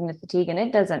what's causing the fatigue. And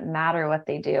it doesn't matter what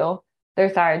they do. Their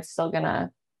thyroid's still going to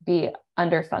be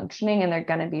under functioning, and they're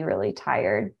going to be really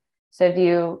tired. So if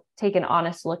you take an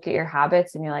honest look at your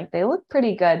habits and you're like, they look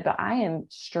pretty good, but I am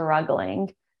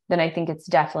struggling, then I think it's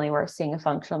definitely worth seeing a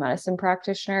functional medicine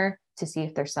practitioner to see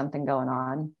if there's something going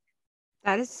on.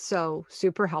 That is so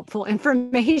super helpful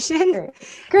information. Great. And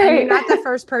you're Great. not the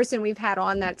first person we've had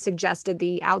on that suggested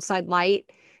the outside light,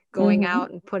 going Mm-hmm.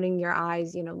 out and putting your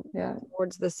eyes, Yeah.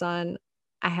 towards the sun.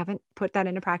 I haven't put that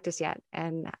into practice yet.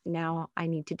 And now I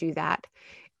need to do that.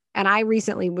 And I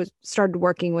recently started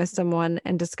working with someone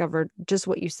and discovered just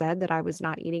what you said, that I was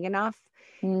not eating enough.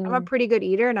 I'm a Mm-hmm. pretty good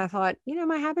eater. And I thought,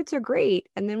 my habits are great.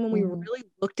 And then when we really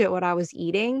looked at what I was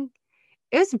eating,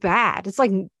 it was bad. It's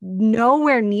like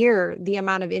nowhere near the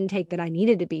amount of intake that I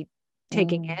needed to be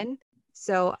taking Mm-hmm. in.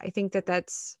 So I think that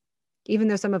that's, even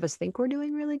though some of us think we're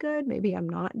doing really good, maybe I'm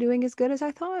not doing as good as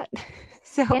I thought.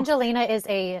 So Angelina is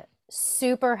a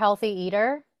super healthy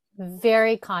eater,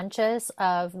 very conscious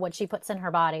of what she puts in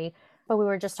her body. But we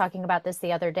were just talking about this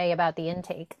the other day about the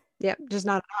intake. yeah, just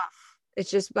not enough. It's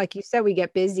just like you said, we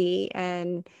get busy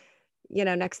and,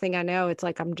 next thing I know, it's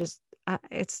like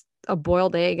it's a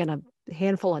boiled egg and a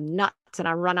handful of nuts and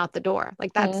I run out the door.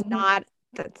 Like that's, and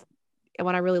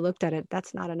when I really looked at it,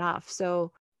 that's not enough.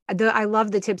 So I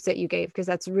love the tips that you gave, because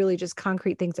that's really just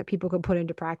concrete things that people can put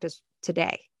into practice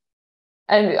today.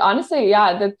 And honestly,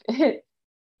 yeah,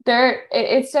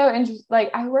 it's so interesting.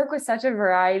 Like, I work with such a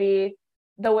variety.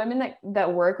 The women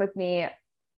that work with me,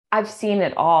 I've seen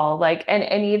it all. Like,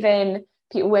 and even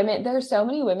women, there's so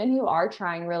many women who are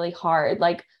trying really hard.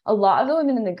 Like, a lot of the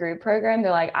women in the group program,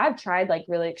 they're like, I've tried like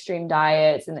really extreme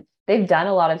diets and they've done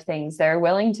a lot of things. They're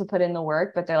willing to put in the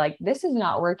work, but they're like, this is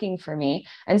not working for me.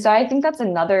 And so I think that's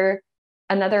another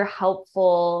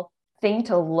helpful thing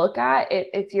to look at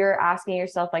if you're asking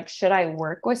yourself, like, should I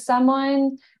work with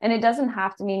someone? And it doesn't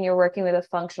have to mean you're working with a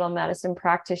functional medicine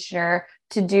practitioner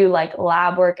to do like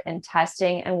lab work and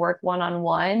testing and work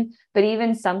one-on-one, but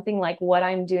even something like what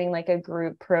I'm doing, like a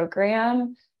group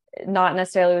program, not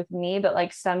necessarily with me, but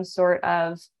like some sort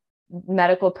of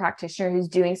medical practitioner who's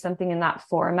doing something in that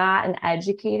format and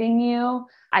educating you.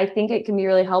 I think it can be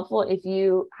really helpful if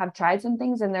you have tried some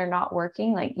things and they're not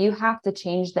working. Like, you have to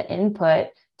change the input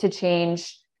to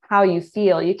change how you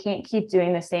feel. You can't keep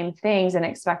doing the same things and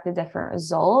expect a different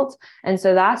result. And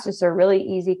so that's just a really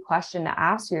easy question to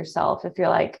ask yourself. If you're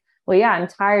like, well, yeah, I'm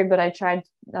tired, but I tried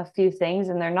a few things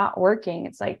and they're not working.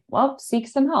 It's like, well, seek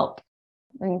some help.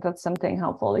 I think that's something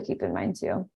helpful to keep in mind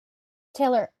too.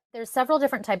 Taylor, there's several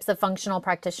different types of functional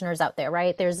practitioners out there,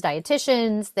 right? There's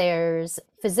dietitians, there's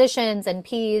physicians and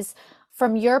Ps.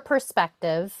 From your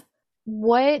perspective,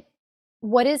 what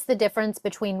is the difference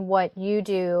between what you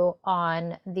do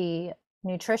on the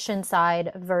nutrition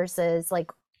side versus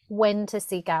like when to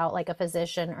seek out like a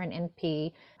physician or an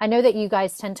NP? I know that you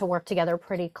guys tend to work together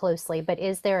pretty closely, but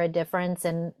is there a difference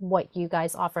in what you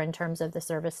guys offer in terms of the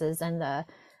services and the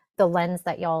lens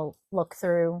that y'all look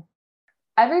through?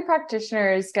 Every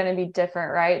practitioner is going to be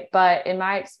different, right? But in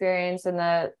my experience, and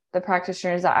the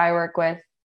practitioners that I work with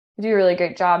do a really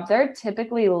great job, they're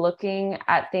typically looking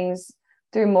at things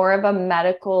through more of a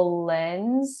medical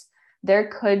lens. There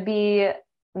could be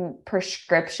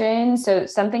prescription. So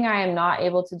something I am not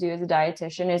able to do as a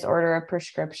dietitian is order a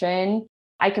prescription.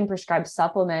 I can prescribe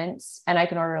supplements and I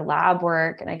can order lab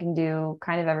work and I can do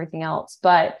kind of everything else.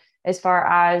 But as far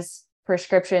as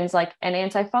prescriptions, like an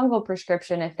antifungal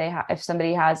prescription, if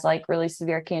somebody has like really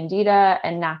severe candida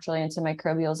and naturally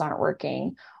antimicrobials aren't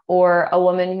working, or a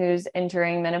woman who's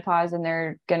entering menopause and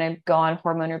they're going to go on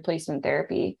hormone replacement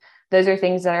therapy, those are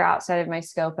things that are outside of my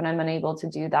scope and I'm unable to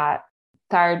do that.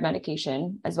 Thyroid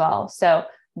medication as well. So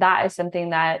that is something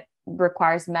that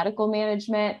requires medical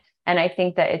management. And I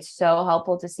think that it's so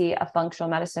helpful to see a functional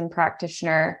medicine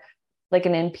practitioner like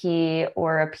an NP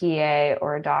or a PA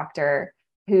or a doctor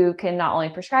who can not only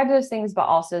prescribe those things, but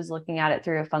also is looking at it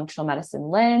through a functional medicine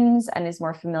lens and is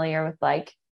more familiar with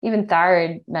like even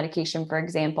thyroid medication, for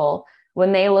example.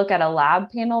 When they look at a lab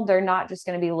panel, they're not just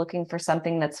going to be looking for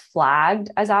something that's flagged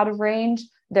as out of range.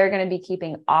 They're going to be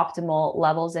keeping optimal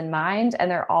levels in mind. And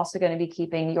they're also going to be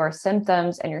keeping your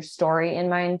symptoms and your story in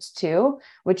mind too,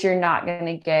 which you're not going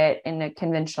to get in a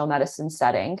conventional medicine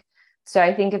setting. So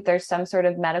I think if there's some sort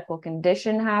of medical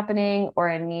condition happening or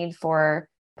a need for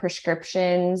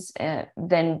prescriptions,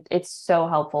 then it's so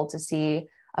helpful to see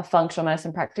a functional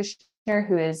medicine practitioner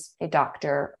who is a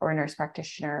doctor or a nurse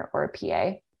practitioner or a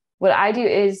PA. What I do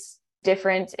is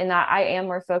different in that I am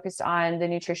more focused on the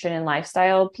nutrition and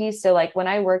lifestyle piece. So like when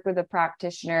I work with a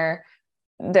practitioner,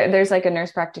 there's like a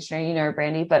nurse practitioner, you know,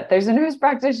 Brandy, but there's a nurse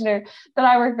practitioner that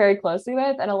I work very closely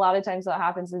with. And a lot of times what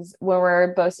happens is when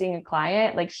we're both seeing a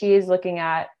client, like she is looking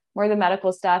at more the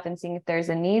medical stuff and seeing if there's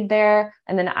a need there.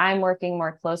 And then I'm working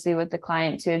more closely with the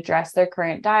client to address their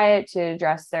current diet, to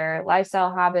address their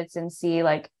lifestyle habits and see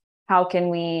like, how can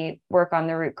we work on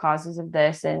the root causes of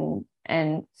this and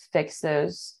and fix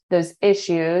those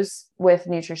issues with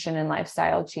nutrition and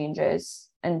lifestyle changes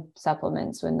and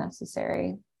supplements when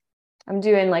necessary. I'm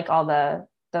doing like all the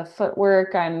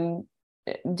footwork. I'm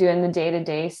doing the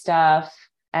day-to-day stuff,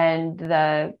 and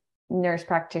the nurse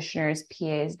practitioners,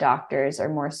 PAs, doctors are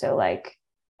more so like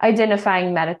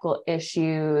identifying medical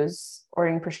issues,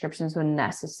 ordering prescriptions when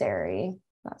necessary,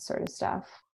 that sort of stuff.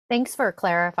 Thanks for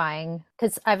clarifying,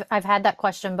 because I've had that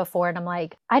question before, and I'm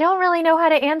like, I don't really know how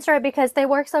to answer it because they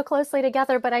work so closely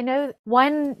together. But I know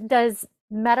one does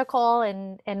medical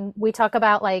and we talk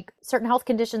about like certain health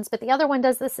conditions, but the other one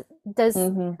does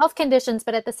health conditions,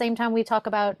 but at the same time we talk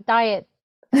about diet.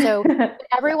 So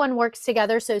everyone works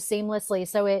together so seamlessly.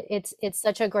 So it's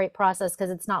such a great process, because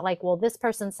it's not like, well, this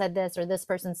person said this or this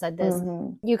person said this.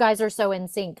 You guys are so in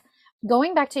sync.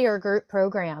 Going back to your group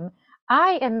program,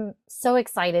 I am so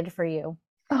excited for you.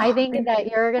 I think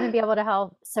that you're going to be able to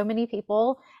help so many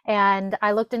people. And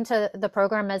I looked into the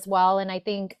program as well. And I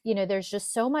think, there's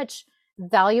just so much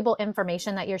valuable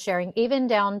information that you're sharing, even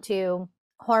down to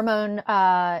hormone,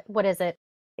 what is it?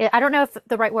 I don't know if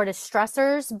the right word is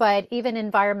stressors, but even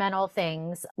environmental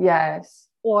things. Yes.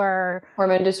 Or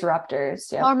hormone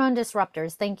disruptors. Yep. Hormone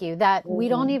disruptors. Thank you. That we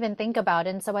don't even think about.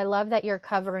 And so I love that you're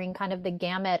covering kind of the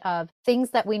gamut of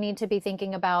things that we need to be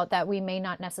thinking about that we may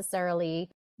not necessarily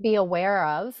be aware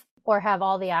of or have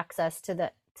all the access to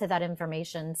that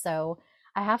information. So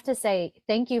I have to say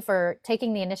thank you for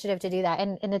taking the initiative to do that.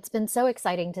 And it's been so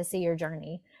exciting to see your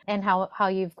journey and how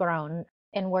you've grown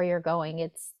and where you're going.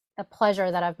 It's a pleasure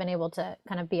that I've been able to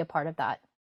kind of be a part of that.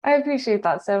 I appreciate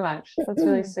that so much. That's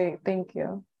really sweet. Thank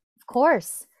you. Of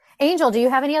course. Angel, do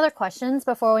you have any other questions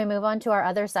before we move on to our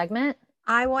other segment?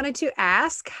 I wanted to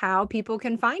ask how people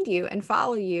can find you and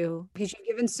follow you, because you've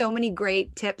given so many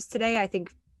great tips today. I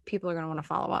think people are going to want to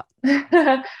follow up.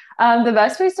 The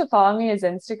best place to follow me is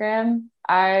Instagram.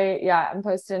 I'm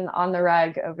posting on the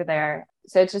reg over there.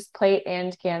 So it's just Plate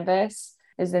and Canvas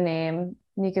is the name.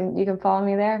 You can follow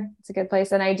me there. It's a good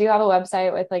place. And I do have a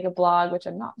website with like a blog, which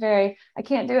I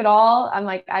can't do it all. I'm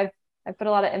like, I put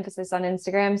a lot of emphasis on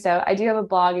Instagram. So I do have a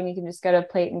blog, and you can just go to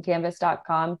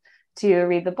plateandcanvas.com to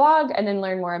read the blog and then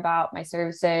learn more about my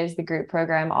services, the group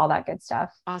program, all that good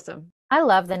stuff. Awesome. I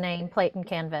love the name Plate and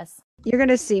Canvas. You're going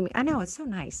to see me. I know, it's so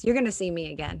nice. You're going to see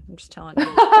me again. I'm just telling you.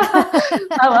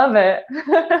 I love it.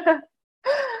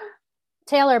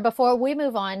 Taylor, before we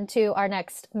move on to our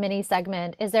next mini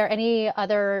segment, is there any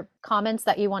other comments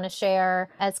that you want to share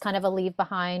as kind of a leave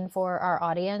behind for our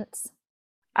audience?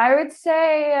 I would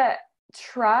say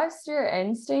trust your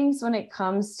instincts when it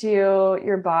comes to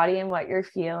your body and what you're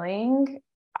feeling.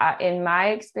 In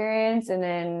my experience, and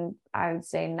then I would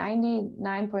say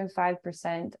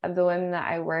 99.5% of the women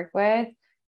that I work with,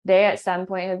 they at some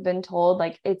point have been told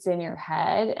like it's in your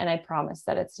head, and I promise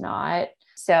that it's not.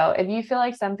 So if you feel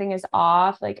like something is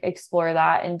off, like explore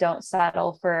that and don't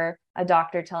settle for a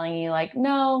doctor telling you like,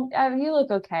 no, you look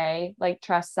okay. Like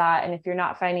trust that. And if you're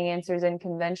not finding answers in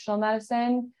conventional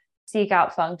medicine, seek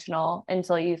out functional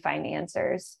until you find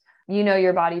answers. You know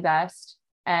your body best.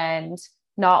 And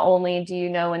not only do you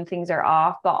know when things are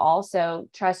off, but also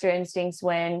trust your instincts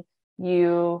when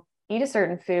you eat a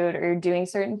certain food or you're doing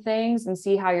certain things, and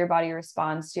see how your body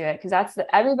responds to it. Because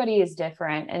everybody is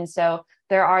different. And so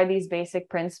there are these basic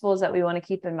principles that we want to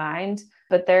keep in mind,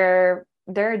 but there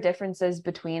are differences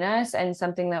between us, and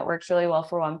something that works really well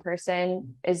for one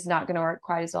person is not going to work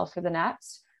quite as well for the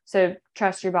next. So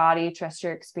trust your body, trust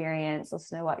your experience,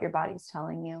 listen to what your body's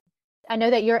telling you. I know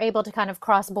that you're able to kind of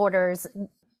cross borders.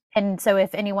 And so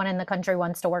if anyone in the country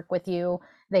wants to work with you,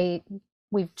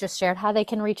 we've just shared how they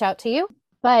can reach out to you.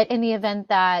 But in the event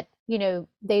that,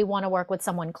 they want to work with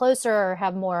someone closer or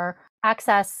have more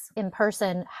access in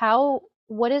person,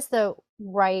 what is the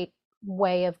right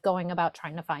way of going about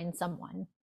trying to find someone?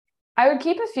 I would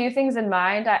keep a few things in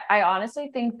mind. I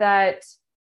honestly think that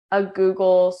a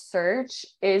Google search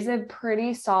is a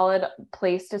pretty solid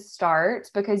place to start,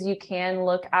 because you can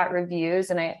look at reviews.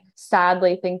 And I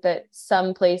sadly think that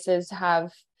some places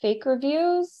have fake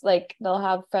reviews, like they'll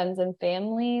have friends and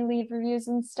family leave reviews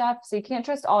and stuff. So you can't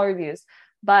trust all reviews.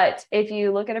 But if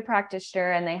you look at a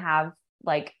practitioner and they have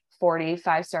like 40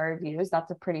 5-star reviews,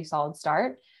 that's a pretty solid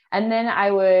start. And then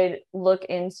I would look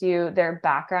into their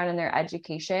background and their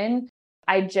education.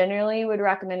 I generally would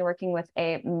recommend working with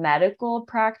a medical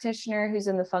practitioner who's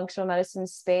in the functional medicine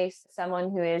space,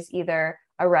 someone who is either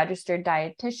a registered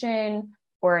dietitian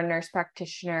or a nurse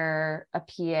practitioner, a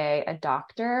PA, a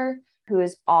doctor who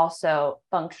is also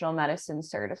functional medicine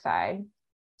certified.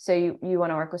 So you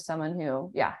want to work with someone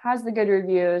who, has the good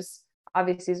reviews,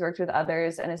 obviously has worked with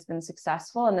others and has been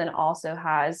successful, and then also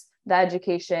has the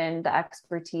education, the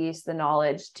expertise, the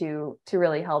knowledge to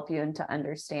really help you and to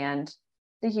understand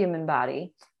the human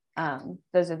body.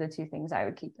 Those are the two things I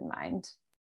would keep in mind.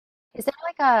 Is there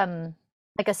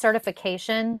like a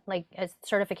certification,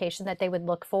 that they would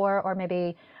look for, or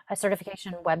maybe a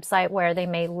certification website where they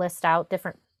may list out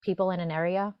different people in an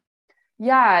area?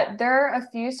 Yeah, there are a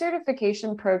few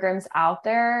certification programs out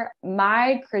there.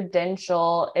 My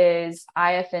credential is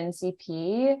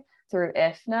IFNCP through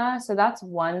IFNA. So that's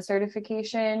one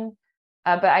certification.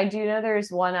 But I do know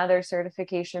there's one other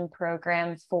certification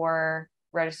program for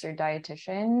registered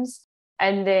dietitians.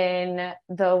 And then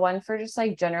the one for just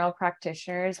like general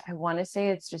practitioners, I want to say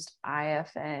it's just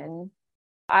IFN.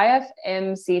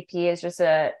 IFMCP is just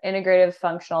a integrative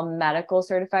functional medical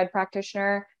certified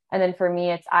practitioner. And then for me,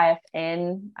 it's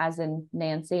IFN as in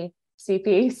Nancy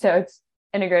CP. So it's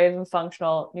integrative and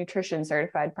functional nutrition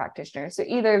certified practitioner. So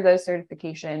either of those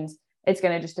certifications, it's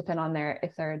going to just depend on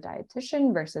if they're a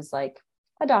dietitian versus like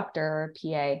a doctor or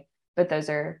a PA. But those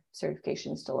are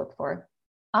certifications to look for.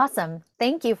 Awesome.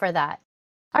 Thank you for that.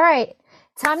 All right.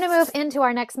 Time to move into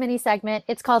our next mini segment.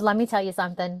 It's called Let Me Tell You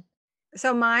Something.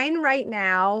 So mine right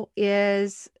now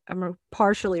is I'm a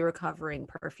partially recovering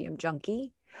perfume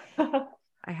junkie.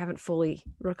 I haven't fully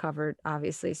recovered,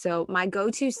 obviously. So my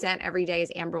go-to scent every day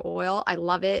is amber oil. I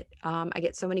love it. I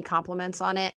get so many compliments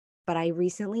on it, but I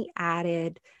recently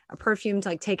added a perfume to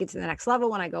like take it to the next level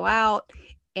when I go out.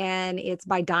 And it's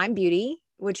by Dime Beauty,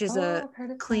 which is a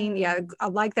clean. Yeah, I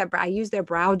like that. I use their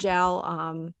brow gel.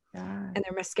 And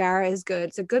their mascara is good.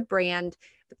 It's a good brand,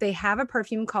 but they have a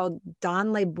perfume called Dans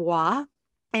Les Bois,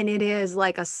 and it is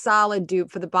like a solid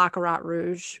dupe for the Baccarat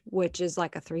Rouge, which is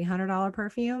like a $300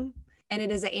 perfume. And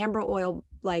it is an amber oil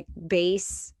like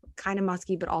base, kind of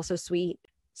musky, but also sweet.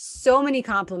 So many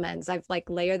compliments. I've like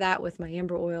layered that with my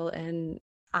amber oil and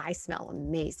I smell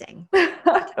amazing.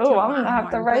 Oh, I'm going to have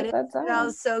to write that down. It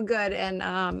smells so good. And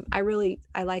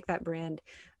I like that brand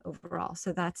overall.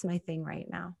 So that's my thing right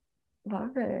now.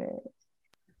 Love it.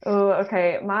 Oh,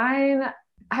 okay. Mine.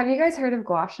 Have you guys heard of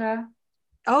gua sha?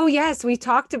 Oh, yes. We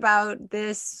talked about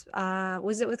this.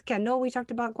 Was it with Kendall? We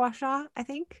talked about gua sha, I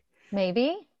think.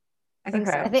 Maybe. I think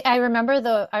so. I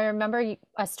remember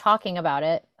us talking about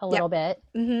it a little bit.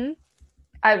 Mm-hmm.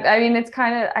 I mean, it's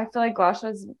kind of, I feel like gua sha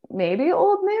is maybe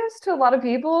old news to a lot of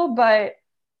people, but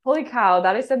holy cow,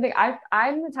 that is something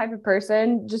I'm the type of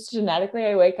person, just genetically,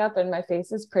 I wake up and my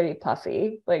face is pretty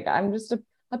puffy. Like I'm just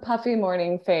a puffy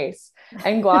morning face,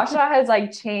 and gua sha has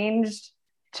like changed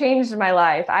my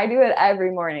life. I do it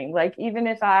every morning. Like even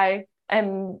if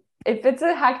it's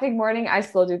a hectic morning, I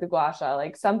still do the gua sha.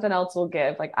 Like something else will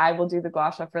give. Like I will do the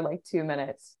gua sha for like 2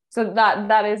 minutes. So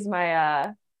that is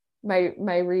my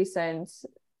my recent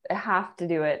have to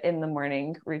do it in the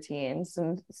morning routine.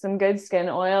 Some good skin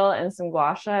oil and some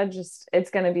gua sha. Just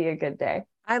it's gonna be a good day.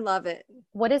 I love it.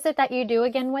 What is it that you do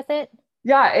again with it?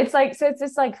 Yeah, it's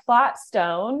this like flat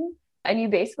stone, and you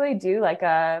basically do like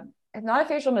it's not a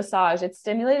facial massage, it's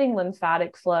stimulating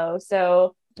lymphatic flow.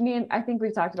 So I think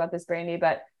we've talked about this, Brandy,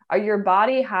 but your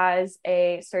body has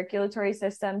a circulatory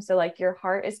system. So like your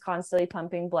heart is constantly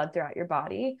pumping blood throughout your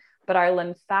body, but our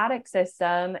lymphatic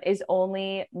system is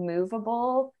only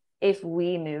movable if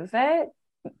we move it.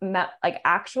 Like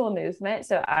actual movement.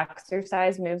 So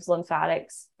exercise moves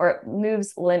lymphatics or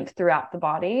moves lymph throughout the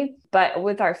body. But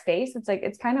with our face,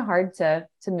 it's kind of hard to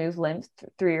move lymph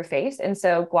through your face. And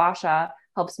so gua sha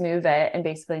helps move it and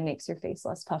basically makes your face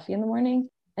less puffy in the morning.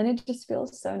 And it just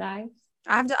feels so nice.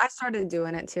 I started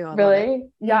doing it too. Really?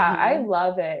 Yeah, I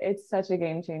love it. It's such a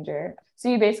game changer. So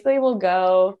you basically will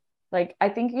go like, I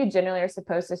think you generally are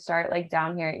supposed to start like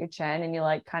down here at your chin and you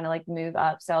like kind of like move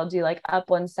up. So I'll do like up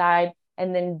one side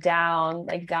and then down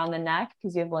the neck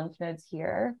because you have lymph nodes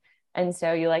here. And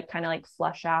so you like kind of like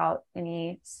flush out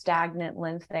any stagnant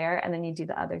lymph there. And then you do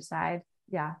the other side.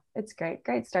 Yeah, it's great.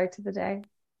 Great start to the day.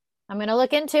 I'm going to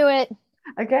look into it.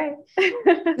 Okay.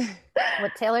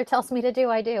 What Taylor tells me to do,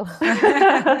 I do.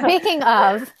 Speaking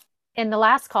of, in the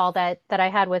last call that I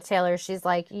had with Taylor, she's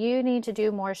like, you need to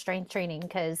do more strength training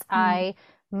because I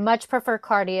much prefer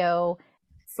cardio.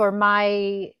 For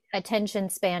my attention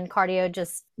span, cardio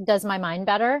just does my mind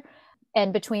better.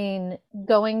 And between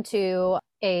going to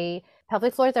a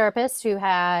pelvic floor therapist who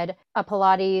had a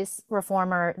Pilates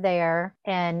reformer there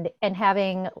and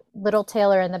having little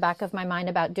Taylor in the back of my mind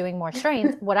about doing more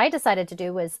strength, what I decided to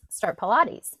do was start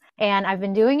Pilates. And I've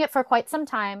been doing it for quite some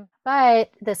time.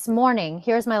 But this morning,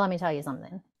 let me tell you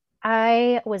something.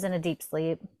 I was in a deep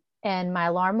sleep and my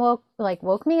alarm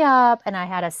woke me up, and I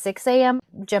had a 6 a.m.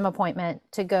 gym appointment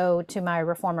to go to my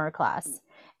reformer class.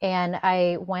 And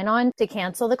I went on to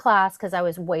cancel the class because I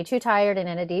was way too tired and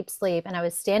in a deep sleep. And I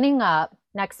was standing up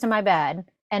next to my bed.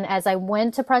 And as I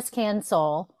went to press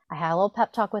cancel, I had a little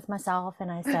pep talk with myself.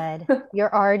 And I said,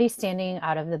 you're already standing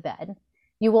out of the bed.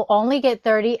 You will only get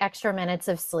 30 extra minutes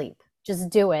of sleep. Just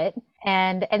do it.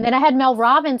 And then I had Mel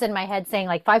Robbins in my head saying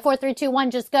like 5, 4, 3, 2,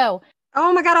 1, just go.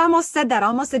 Oh my God, I almost said that. I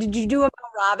almost said, did you do a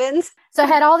Mel Robbins? So I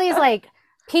had all these like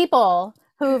people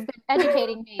who've been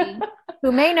educating me,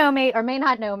 who may know me or may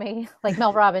not know me. Like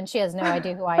Mel Robbins, she has no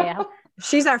idea who I am.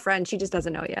 She's our friend. She just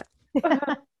doesn't know yet.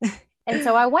 And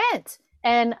so I went,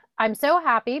 and I'm so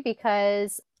happy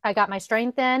because I got my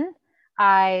strength in.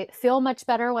 I feel much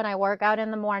better when I work out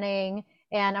in the morning,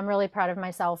 and I'm really proud of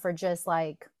myself for just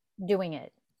like doing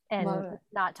it and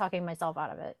not talking myself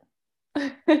out of it.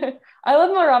 I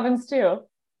love Mel Robbins too.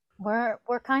 We're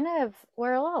a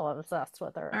little obsessed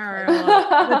with her.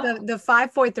 But the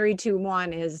 5, 4, 3, 2,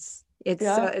 1 is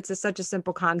such a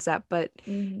simple concept, but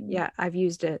yeah, I've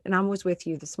used it, and I was with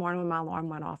you this morning when my alarm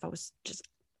went off. I was just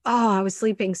I was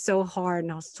sleeping so hard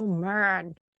and I was so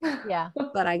mad. Yeah,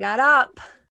 but I got up.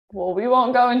 Well, we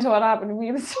won't go into what happened to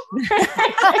me this morning.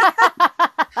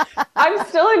 I'm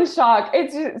still in shock.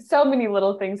 It's just so many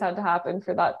little things had to happen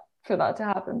for that to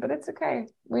happen, but it's okay.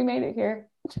 We made it here.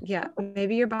 Yeah,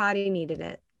 maybe your body needed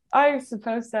it. I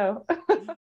suppose so.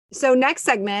 So next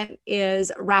segment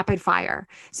is rapid fire.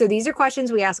 So these are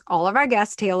questions we ask all of our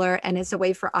guests, Taylor, and it's a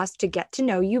way for us to get to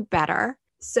know you better.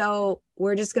 So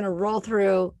we're just going to roll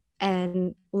through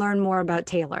and learn more about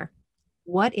Taylor.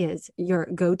 What is your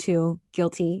go-to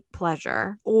guilty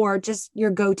pleasure, or just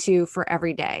your go-to for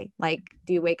every day? Like,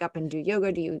 do you wake up and do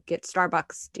yoga? Do you get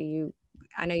Starbucks?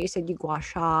 I know you said you gua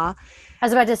sha. I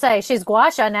was about to say, she's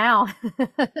gua sha now.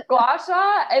 Gua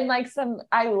sha and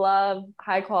I love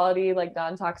high quality, like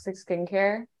non-toxic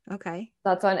skincare. Okay.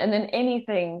 That's one. And then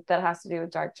anything that has to do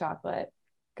with dark chocolate,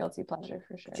 guilty pleasure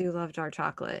for sure. Do you love dark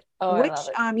chocolate? Oh, I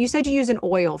love it. You said you use an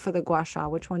oil for the gua sha.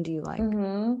 Which one do you like?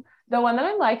 The one that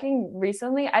I'm liking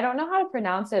recently, I don't know how to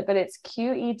pronounce it, but it's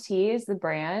QET is the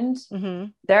brand.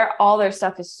 All their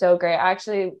stuff is so great. I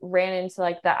actually ran into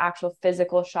like the actual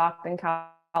physical shop in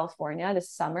California this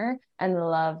summer and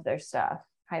love their stuff.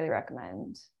 Highly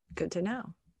recommend. Good to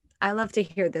know. I love to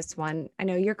hear this one. I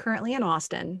know you're currently in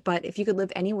Austin, but if you could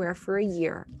live anywhere for a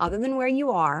year other than where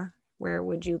you are, where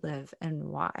would you live and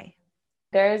why?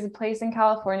 There is a place in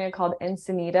California called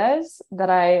Encinitas that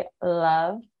I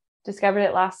love. Discovered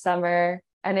it last summer,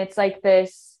 and it's like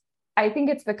this, I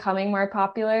think it's becoming more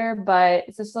popular, but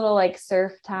it's this little like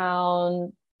surf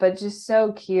town, but just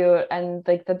so cute, and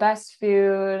like the best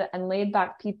food and laid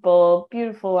back people,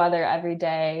 beautiful weather every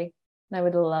day. And I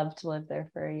would love to live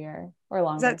there for a year or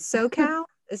longer. Is that SoCal?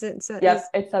 Is it? Yep,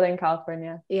 it's Southern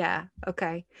California. Yeah.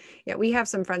 Okay. Yeah, we have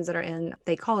some friends that are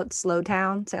they call it Slow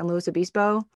Town, San Luis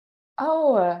Obispo.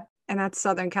 Oh. And that's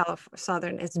Southern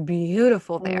California. It's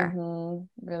beautiful there.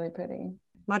 Really pretty.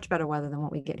 Much better weather than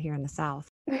what we get here in the South.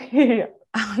 Yeah.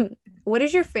 What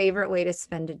is your favorite way to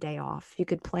spend a day off? You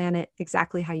could plan it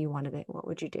exactly how you wanted it. What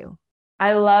would you do?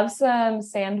 I love some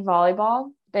sand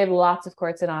volleyball. They have lots of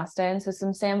courts in Austin. So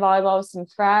some sand volleyball with some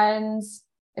friends.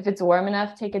 If it's warm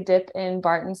enough, take a dip in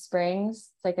Barton Springs.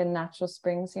 It's like a natural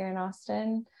springs here in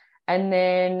Austin. And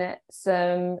then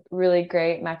some really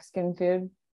great Mexican food.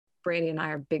 Brandy and I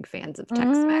are big fans of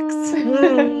Tex-Mex.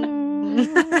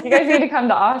 You guys need to come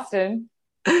to Austin.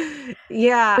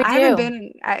 Yeah, I haven't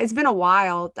been. It's been a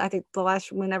while. I think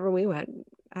whenever we went,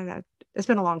 it's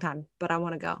been a long time, but I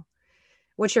want to go.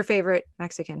 What's your favorite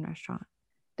Mexican restaurant?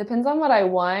 Depends on what I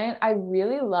want. I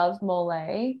really love mole,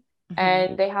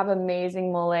 and they have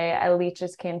amazing mole at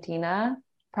Licha's Cantina.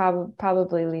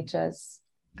 Probably Licha's.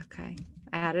 Okay,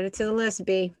 I added it to the list,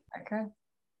 B. Okay.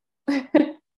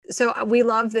 So we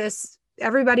love this.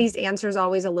 Everybody's answer is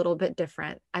always a little bit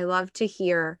different. I love to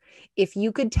hear, if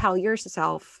you could tell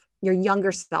yourself, your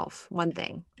younger self, one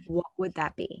thing, what would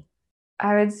that be?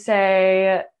 I would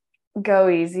say go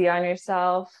easy on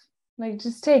yourself. Like,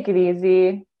 just take it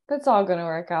easy. That's all going to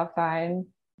work out fine.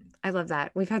 I love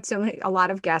that. We've had a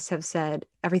lot of guests have said,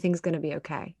 everything's going to be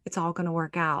okay. It's all going to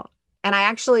work out. And I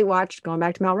actually watched, going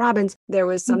back to Mel Robbins, there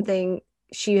was something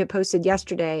she had posted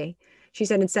yesterday. She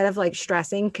said, instead of like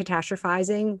stressing,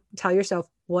 catastrophizing, tell yourself,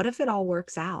 what if it all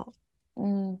works out?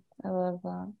 I love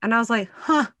that. And I was like,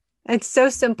 it's so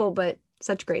simple, but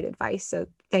such great advice. So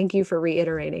thank you for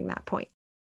reiterating that point.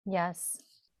 Yes.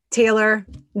 Taylor,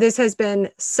 this has been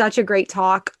such a great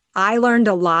talk. I learned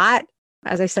a lot.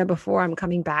 As I said before, I'm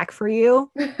coming back for you.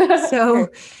 So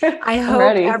I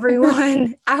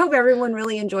hope everyone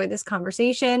really enjoyed this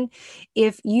conversation.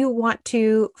 If you want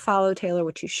to follow Taylor,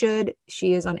 which you should,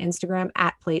 she is on Instagram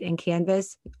at Plate and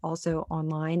Canvas, also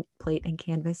online,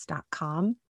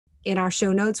 plateandcanvas.com. In our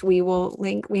show notes, we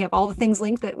have all the things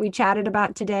linked that we chatted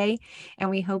about today.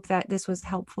 And we hope that this was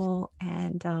helpful.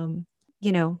 And,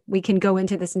 we can go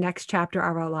into this next chapter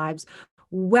of our lives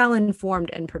well-informed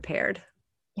and prepared.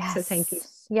 Yes. So thank you.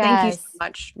 Yes. Thank you so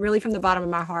much. Really from the bottom of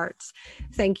my heart.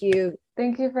 Thank you.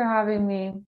 Thank you for having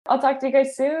me. I'll talk to you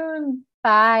guys soon.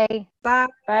 Bye. Bye.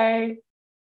 Bye.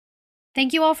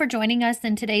 Thank you all for joining us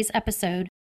in today's episode.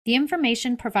 The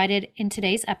information provided in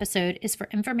today's episode is for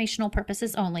informational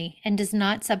purposes only and does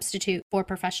not substitute for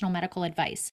professional medical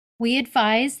advice. We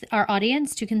advise our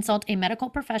audience to consult a medical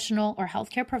professional or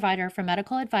healthcare provider for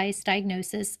medical advice,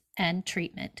 diagnosis, and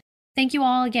treatment. Thank you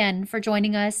all again for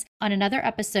joining us on another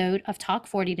episode of Talk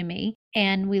 40 to Me,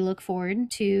 and we look forward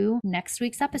to next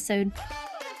week's episode.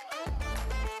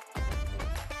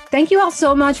 Thank you all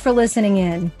so much for listening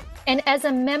in. And as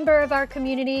a member of our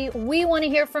community, we want to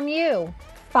hear from you.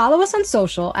 Follow us on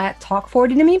social at Talk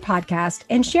 40 to Me podcast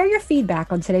and share your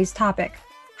feedback on today's topic.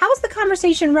 How is the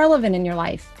conversation relevant in your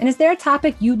life? And is there a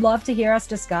topic you'd love to hear us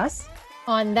discuss?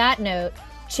 On that note,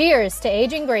 cheers to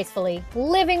aging gracefully,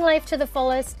 living life to the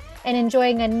fullest, and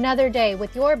enjoying another day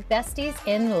with your besties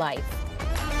in life.